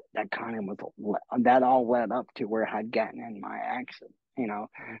accident. That kind of was that all led up to where I'd gotten in my accident. You know,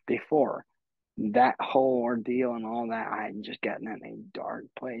 before that whole ordeal and all that, I had just gotten in a dark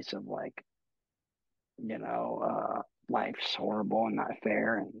place of like, life's horrible and not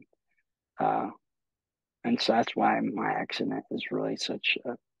fair, uh, and so that's why my accident is really such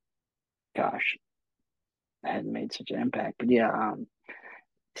a gosh, had made such an impact. But yeah,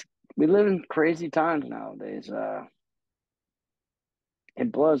 we live in crazy times nowadays.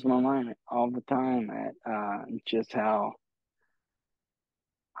 It blows my mind all the time at just how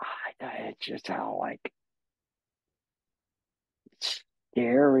it's just how like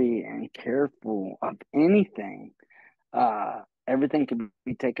scary and careful of anything. Everything can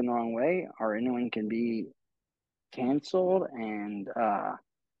be taken the wrong way, or anyone can be canceled, and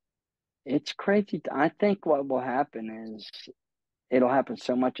it's crazy. I think what will happen is it'll happen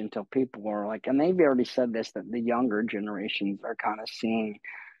so much until people are like, and they've already said this that the younger generations are kind of seeing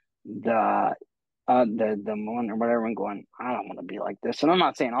the the millennial or whatever and going, I don't want to be like this. And I'm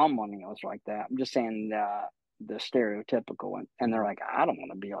not saying all millennials are like that. I'm just saying the stereotypical one. And they're like, I don't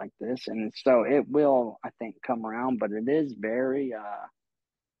want to be like this. And so it will, I think, come around, but it is very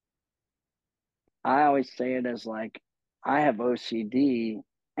I always say it as like I have OCD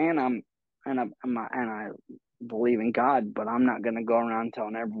and I believe in God, but I'm not gonna go around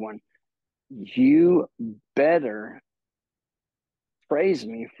telling everyone, you better praise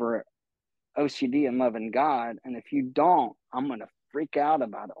me for OCD and loving God. And if you don't, I'm gonna freak out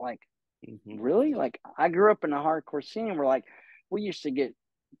about it. Like, Mm-hmm. really? Like, I grew up in a hardcore scene where like we used to get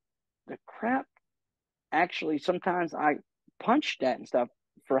the crap. Actually, sometimes I punched at and stuff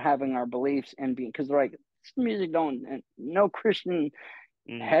for having our beliefs and being because like this music don't no Christian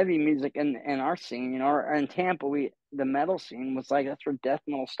Mm. heavy music in our scene, or in Tampa, the metal scene was like that's where death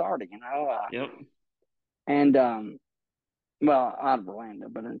metal started. Yep. And well, out of Orlando,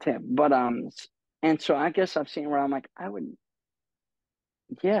 but in Tampa, but and so I guess I've seen where I'm like,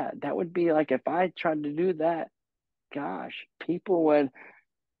 yeah, that would be like if I tried to do that, gosh, people would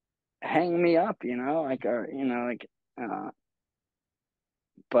hang me up, like, or, like,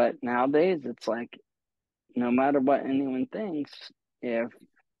 but nowadays it's like, no matter what anyone thinks, if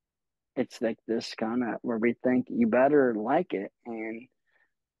it's like this kind of where we think you better like it, and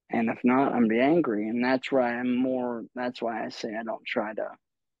if not, I'm be angry, and that's why I say I don't try to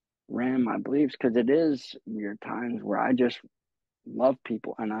ram my beliefs because it is weird times where I just love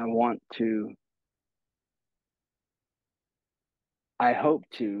people and I hope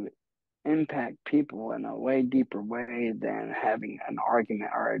to impact people in a way deeper way than having an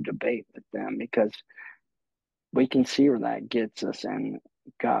argument or a debate with them because we can see where that gets us. And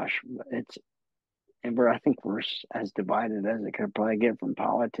gosh, I think we're as divided as it could probably get from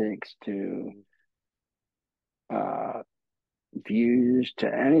politics to uh, views to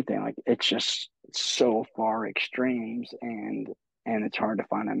anything. Like it's just so far extremes, and it's hard to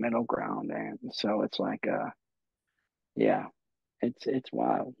find a middle ground. And so it's like, yeah, it's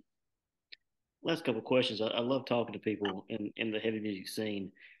wild. Last couple of questions. I love talking to people in the heavy music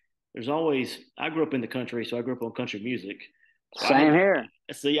scene. There's always, I grew up in the country, so I grew up on country music. So Same here.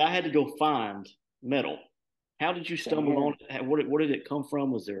 I had to go find metal. How did you Same stumble on here. it? Where did it come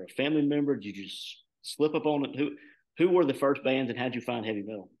from? Was there a family member? Did you just slip up on it? Who were the first bands and how did you find heavy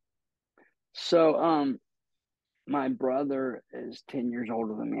metal? So, my brother is 10 years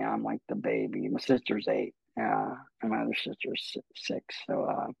older than me. I'm like the baby. My sister's 8, and my other sister's 6.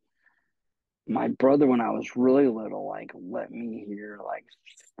 So, my brother, when I was really little, like let me hear like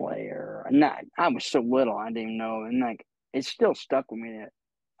Slayer. And not, I was so little, I didn't even know. And like, it still stuck with me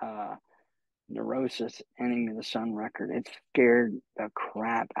that, Neurosis, Enemy of the Sun record. It scared the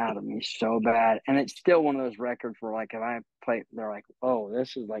crap out of me so bad. And it's still one of those records where, like, if I play, they're like, oh,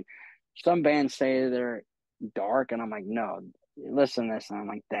 this is like, some bands say they're dark. And I'm like, no, listen to this. And I'm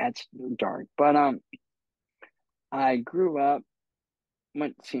like, that's dark. But I grew up,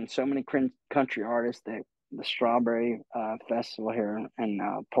 went seeing so many country artists that the Strawberry Festival here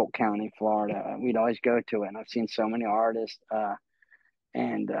in Polk County, Florida. We'd always go to it, and I've seen so many artists.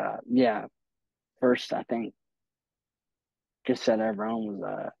 And yeah, first I think cassette I ever owned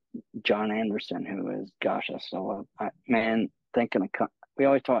was John Anderson, who is, gosh, I still love. Man, thinking of we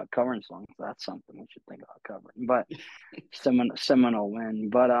always talk about covering songs. That's something we should think about covering. But seminal win.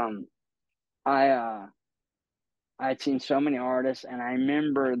 But I I'd seen so many artists, and I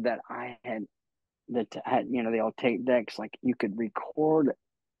remember that I had the old tape decks, like you could record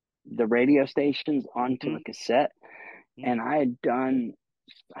the radio stations onto a Mm-hmm. cassette, Mm-hmm. and I had done,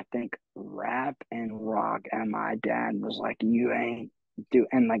 I think, rap and rock, and my dad was like, "You ain't do,"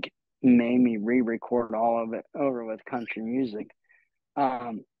 and like made me re-record all of it over with country music.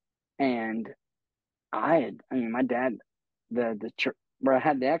 Um, and I mean, my dad, the church where I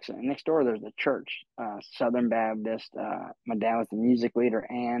had the accident next door, there's a church, Southern Baptist. My dad was the music leader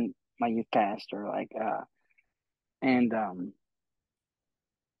and my youth pastor, and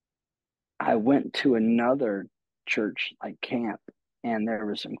I went to another church like camp, and there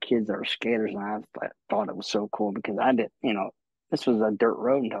were some kids that were skaters, and thought it was so cool because I did, this was a dirt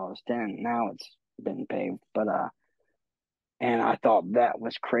road until I was 10. Now it's been paved, but and I thought that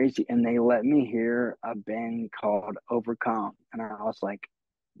was crazy. And they let me hear a band called Overcome, and I was like,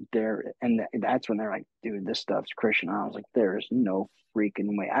 there, and that's when they're like, dude, this stuff's Christian. I was like, there's no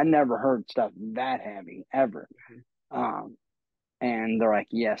freaking way. I never heard stuff that heavy ever. Um, and they're like,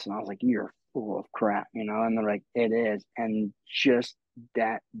 yes. And I was like, you're full of crap, And they're like, it is. And just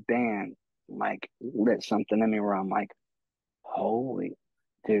that band, like, lit something in me where I'm like, holy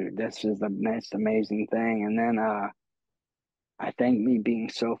dude, this is the most amazing thing. And then I think me being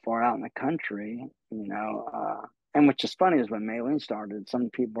so far out in the country, and which is funny is when Maylene started, some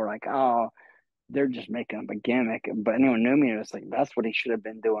people were like, oh, they're just making up a gimmick. But anyone knew me, it was like, that's what he should have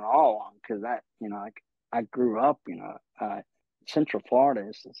been doing all along. Cause like I grew up, Central Florida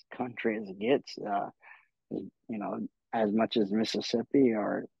is as country as it gets, as much as Mississippi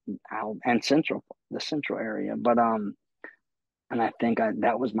or out and the central area. But, and I think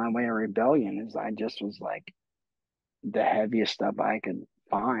that was my way of rebellion is I just was like the heaviest stuff I could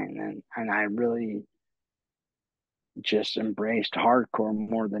find. And I really just embraced hardcore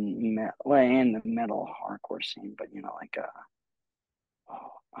more than metal, well, and the metal hardcore scene, but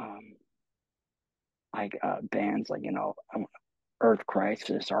oh, bands like Earth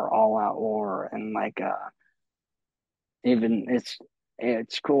Crisis or All Out War, and even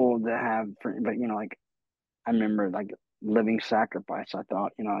it's cool to have, but I remember like Living Sacrifice. I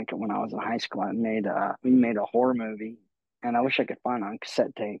thought like when I was in high school, we made a horror movie, and I wish I could find it on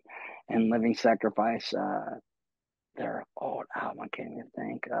cassette tape. And Living Sacrifice, their old album, I can't even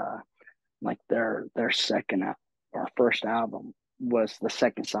think. Like their second or first album was the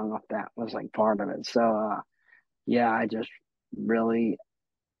second song off that was like part of it. So yeah, I just really,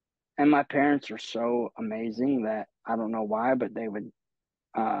 and my parents are so amazing that I don't know why, but they would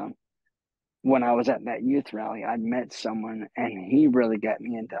when I was at that youth rally, I met someone and he really got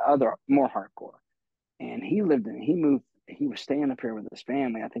me into other more hardcore. And he was staying up here with his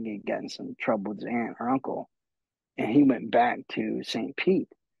family. I think he had gotten some trouble with his aunt or uncle, and he went back to St. Pete.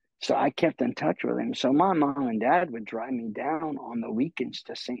 So I kept in touch with him. So my mom and dad would drive me down on the weekends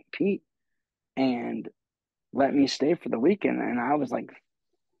to St. Pete and let me stay for the weekend. And I was like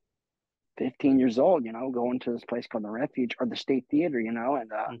 15 years old, going to this place called the Refuge or the State Theater, and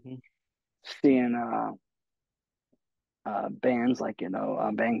Mm-hmm. seeing bands like,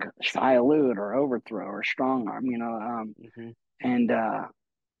 band Shy Elude or Overthrow or Strong Arm, Mm-hmm. and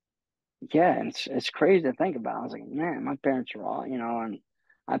yeah, and it's crazy to think about. I was like, man, my parents were all, and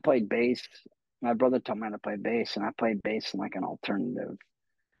I played bass. My brother taught me how to play bass, and I played bass in like an alternative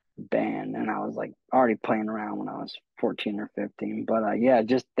band, and I was like already playing around when I was 14 or 15. But yeah,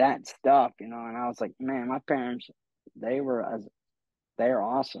 just that stuff, and I was like, man, my parents, they were as they are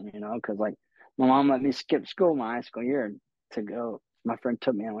awesome, because like my mom let me skip school my high school year to go. My friend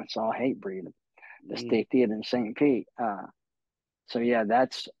took me and I saw Hatebreed at the Mm. State Theater in St. Pete. So yeah,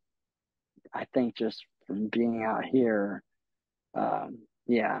 that's I think just from being out here.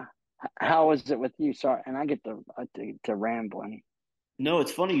 Yeah. How is it with you? Sorry, and I get to rambling. No,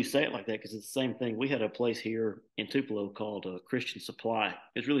 it's funny you say it like that because it's the same thing. We had a place here in Tupelo called Christian Supply.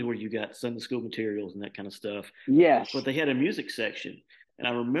 It's really where you got Sunday school materials and that kind of stuff. But Yes, they had a music section, and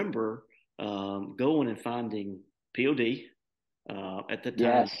I remember going and finding POD at that time.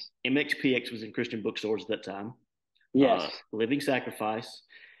 yes, MXPX was in Christian bookstores at that time. yes, Living Sacrifice,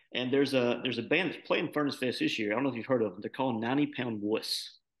 and there's a band that's playing Furnace Fest this year. I don't know if you've heard of them. They're called 90 Pound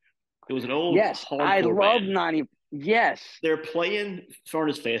Wuss. It was an old yes. I hardcore love band. 90. Yes, They're playing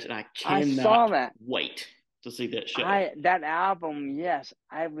Furnace Fest, and I I saw cannot that. wait. to see that show. That album, yes,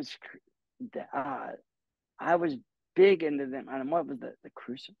 uh, I was big into them. And what was the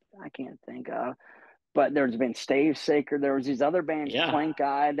Crucifix? I can't think of. But there's been Stave Saker. There was these other bands, Yeah. Plank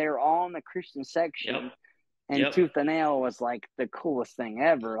Eye. They were all in the Christian Yep. section. And Yep. Tooth and Nail was like the coolest thing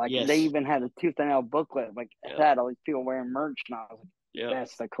ever. Like they Yes. even had a Tooth and Nail booklet. Like Yep. that, all these people wearing merch, and I was like, Yep.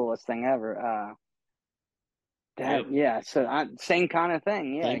 that's the coolest thing ever. Yep. Yeah. So same kind of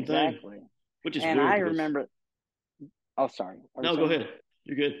thing. Yeah, Same thing. exactly. Which is And weird I because remember. Oh, sorry. What were you no, go saying? ahead.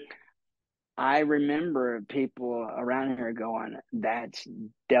 You're good. I remember people around here going, "That's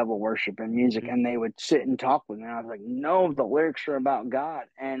devil worshiping music," Mm-hmm. and they would sit and talk with me. And I was like, "No, the lyrics are about God."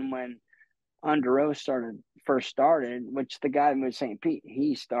 And when Under Oath first started, which the guy with St. Pete,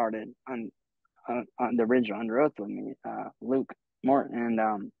 he started on the original Under Oath with me, Luke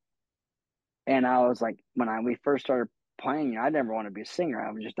Morton, and I was like, we first started playing, I never wanted to be a singer.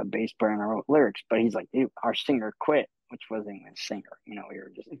 I was just a bass player and I wrote lyrics. But he's like, dude, our singer quit, which wasn't even a singer. We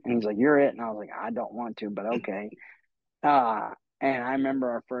were just, and he's like, you're it. And I was like, I don't want to, but okay. And I remember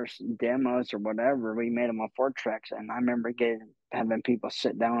our first demos or whatever, we made them on 4 tracks. And I remember having people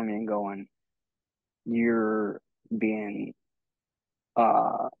sit down with me and going, you're being,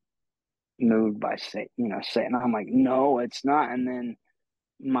 uh, moved by Satan. I'm like, no, it's not. And then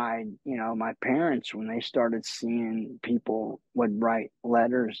my parents, when they started seeing people would write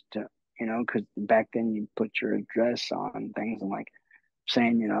letters to, because back then you put your address on things and like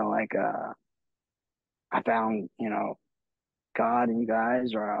saying, like, I found, God in you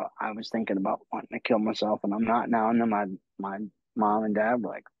guys, or I was thinking about wanting to kill myself and I'm not now. And then my mom and dad were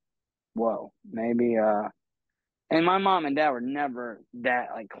like, whoa, maybe, and my mom and dad were never that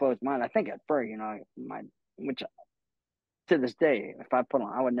like close minded. I think at first, which to this day, if I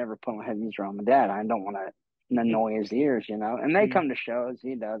would never put on heavy music around my dad. I don't want to annoy his ears, And they come to shows.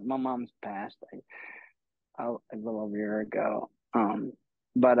 He does. My mom's passed a little over a year ago.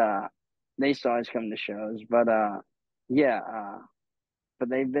 But they used to always come to shows. But yeah. But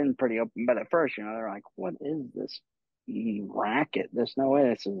they've been pretty open. But at first, they're like, "What is this racket? There's no way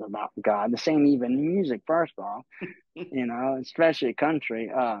this is about God. This ain't even music." First off, especially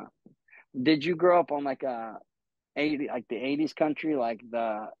country. Did you grow up on like 80, like the 80s country,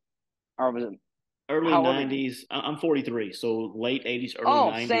 or was it, Early how old are you? 90s. I'm 43, so late 80s, early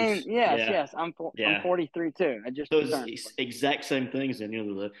Oh, same. 90s. Yes, Yeah. yes. I'm Yeah. 43 too. I just Those turned. exact same things, and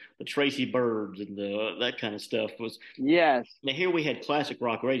the Tracy Birds and the that kind of stuff was. Yes. Now here we had classic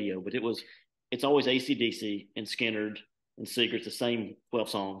rock radio, but it's always AC/DC and Skinnerd and Secrets, the same 12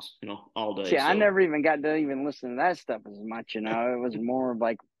 songs, all day. See, I So never even got to even listen to that stuff as much, It was more of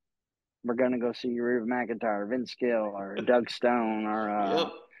like, we're going to go see Reba McEntire, Vince Gill, or Doug Stone, or yep.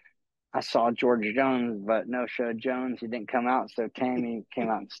 I saw George Jones, but no show Jones. He didn't come out, so Tammy came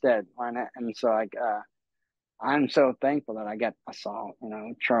out instead. And so, like, I'm so thankful that I saw,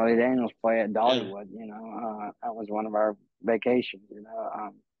 Charlie Daniels play at Yeah. Dollywood, that was one of our vacations,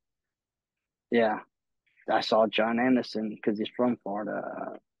 yeah, I saw John Anderson because he's from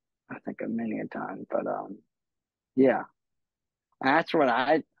Florida, I think many a time, but, yeah, that's what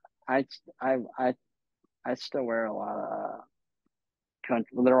I, I, I still wear a lot of, country,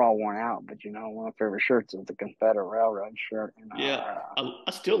 well, they're all worn out, but one of my favorite shirts is the Confederate Railroad shirt, Yeah.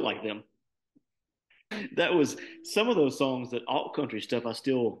 I still like them. That was some of those songs that alt country stuff I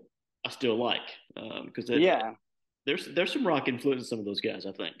still like because yeah. there's some rock influence in some of those guys,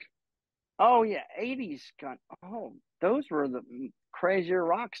 I think. Oh yeah, 80s. Oh, those were the crazier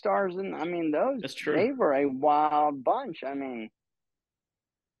rock stars, and I mean those That's true. they were a wild bunch. I mean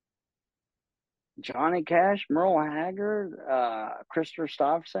Johnny Cash, Merle Haggard, Christopher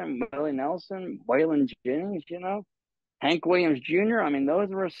Stuyvesant, Willie Nelson, Waylon Jennings, Hank Williams Jr. I mean those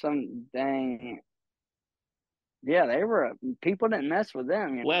were some dang. Yeah, they were. People didn't mess with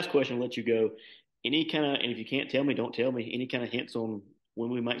them. Last question, I'll let you go. Any kind of, and if you can't tell me, don't tell me. Any kind of hints on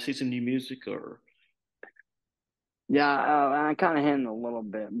when we might see some new music or? Yeah, I kind of hinted a little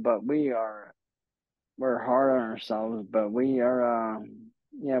bit, but we're hard on ourselves, but we are.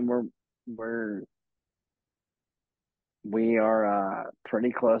 Yeah, we're we are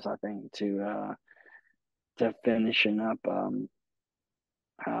pretty close, I think, to finishing up um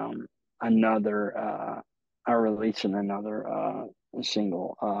another or releasing another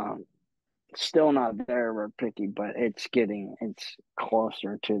single. Still not there, we're picky, but it's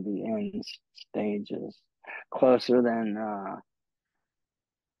closer to the end stages, closer than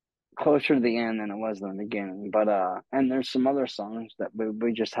closer to the end than it was in the beginning. But and there's some other songs that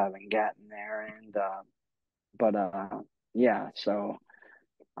we just haven't gotten there, and but yeah, so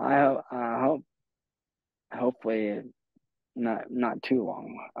I hope hopefully not too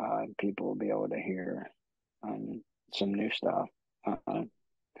long, people will be able to hear um, some new stuff.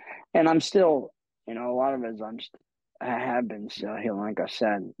 And I'm still, a lot of it is I have been still healing. Like I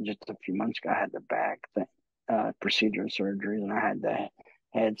said, just a few months ago, I had the back thing, procedure and surgeries, and I had the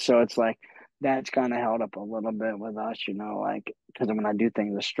head. So it's like that's kind of held up a little bit with us, like because when I do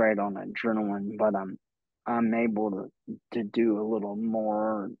things it's straight on adrenaline, but I'm able to do a little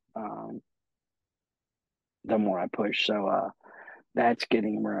more the more I push. So that's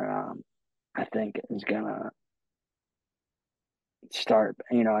getting where I think is gonna start.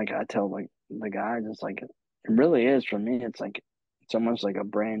 Like I tell like the guys, it's like it really is for me. It's like it's almost like a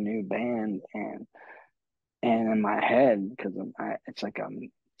brand new band, and in my head because it's like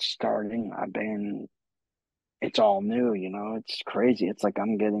I'm starting a band. It's all new, It's crazy. It's like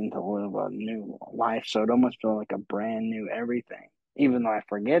I'm getting to live a new life, so it almost feels like a brand new everything. Even though I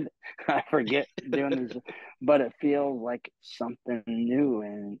forget, I forget doing this, but it feels like something new,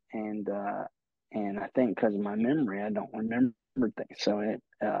 and I think because of my memory, I don't remember things. So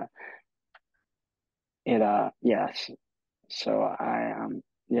yes. So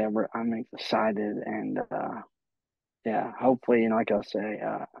yeah, I'm excited, and yeah, hopefully, like I'll say,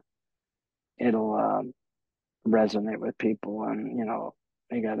 it'll resonate with people, and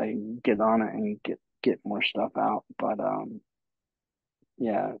they gotta get on it and get more stuff out. But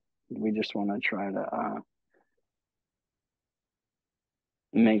yeah, we just want to try to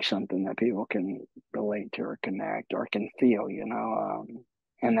make something that people can relate to or connect or can feel,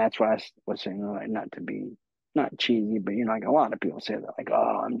 and that's why I was saying, like, not to be not cheesy, but like a lot of people say that, like,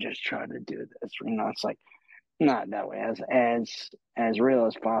 oh, I'm just trying to do this, it's like not that way, as real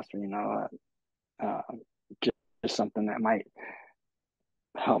as possible, just, just something that might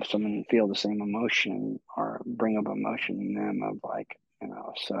help someone feel the same emotion or bring up emotion in them of like,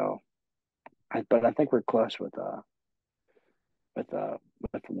 so but I think we're close with uh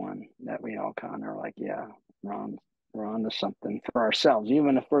with one that we all kind of are like, yeah, we're on we're on to something for ourselves,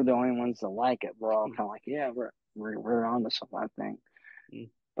 even if we're the only ones that like it. We're all kind of like, yeah, we're on to something, I think. Mm,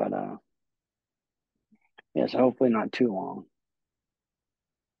 But yes, hopefully not too long.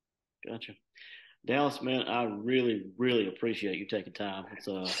 gotcha. Dallas, man, I really, really appreciate you taking time. It's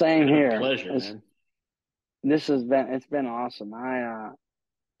Same been a here. pleasure, man. This has been it's been awesome.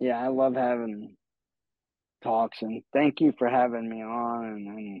 Yeah, I love having talks, and thank you for having me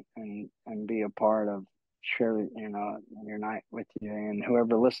on, and be a part of share your night with you, and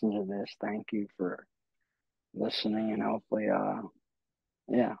whoever listens to this, thank you for listening, and hopefully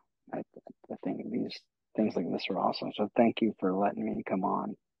yeah, I think these things like this are awesome, so thank you for letting me come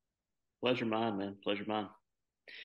on. Pleasure mine, man. Pleasure mine.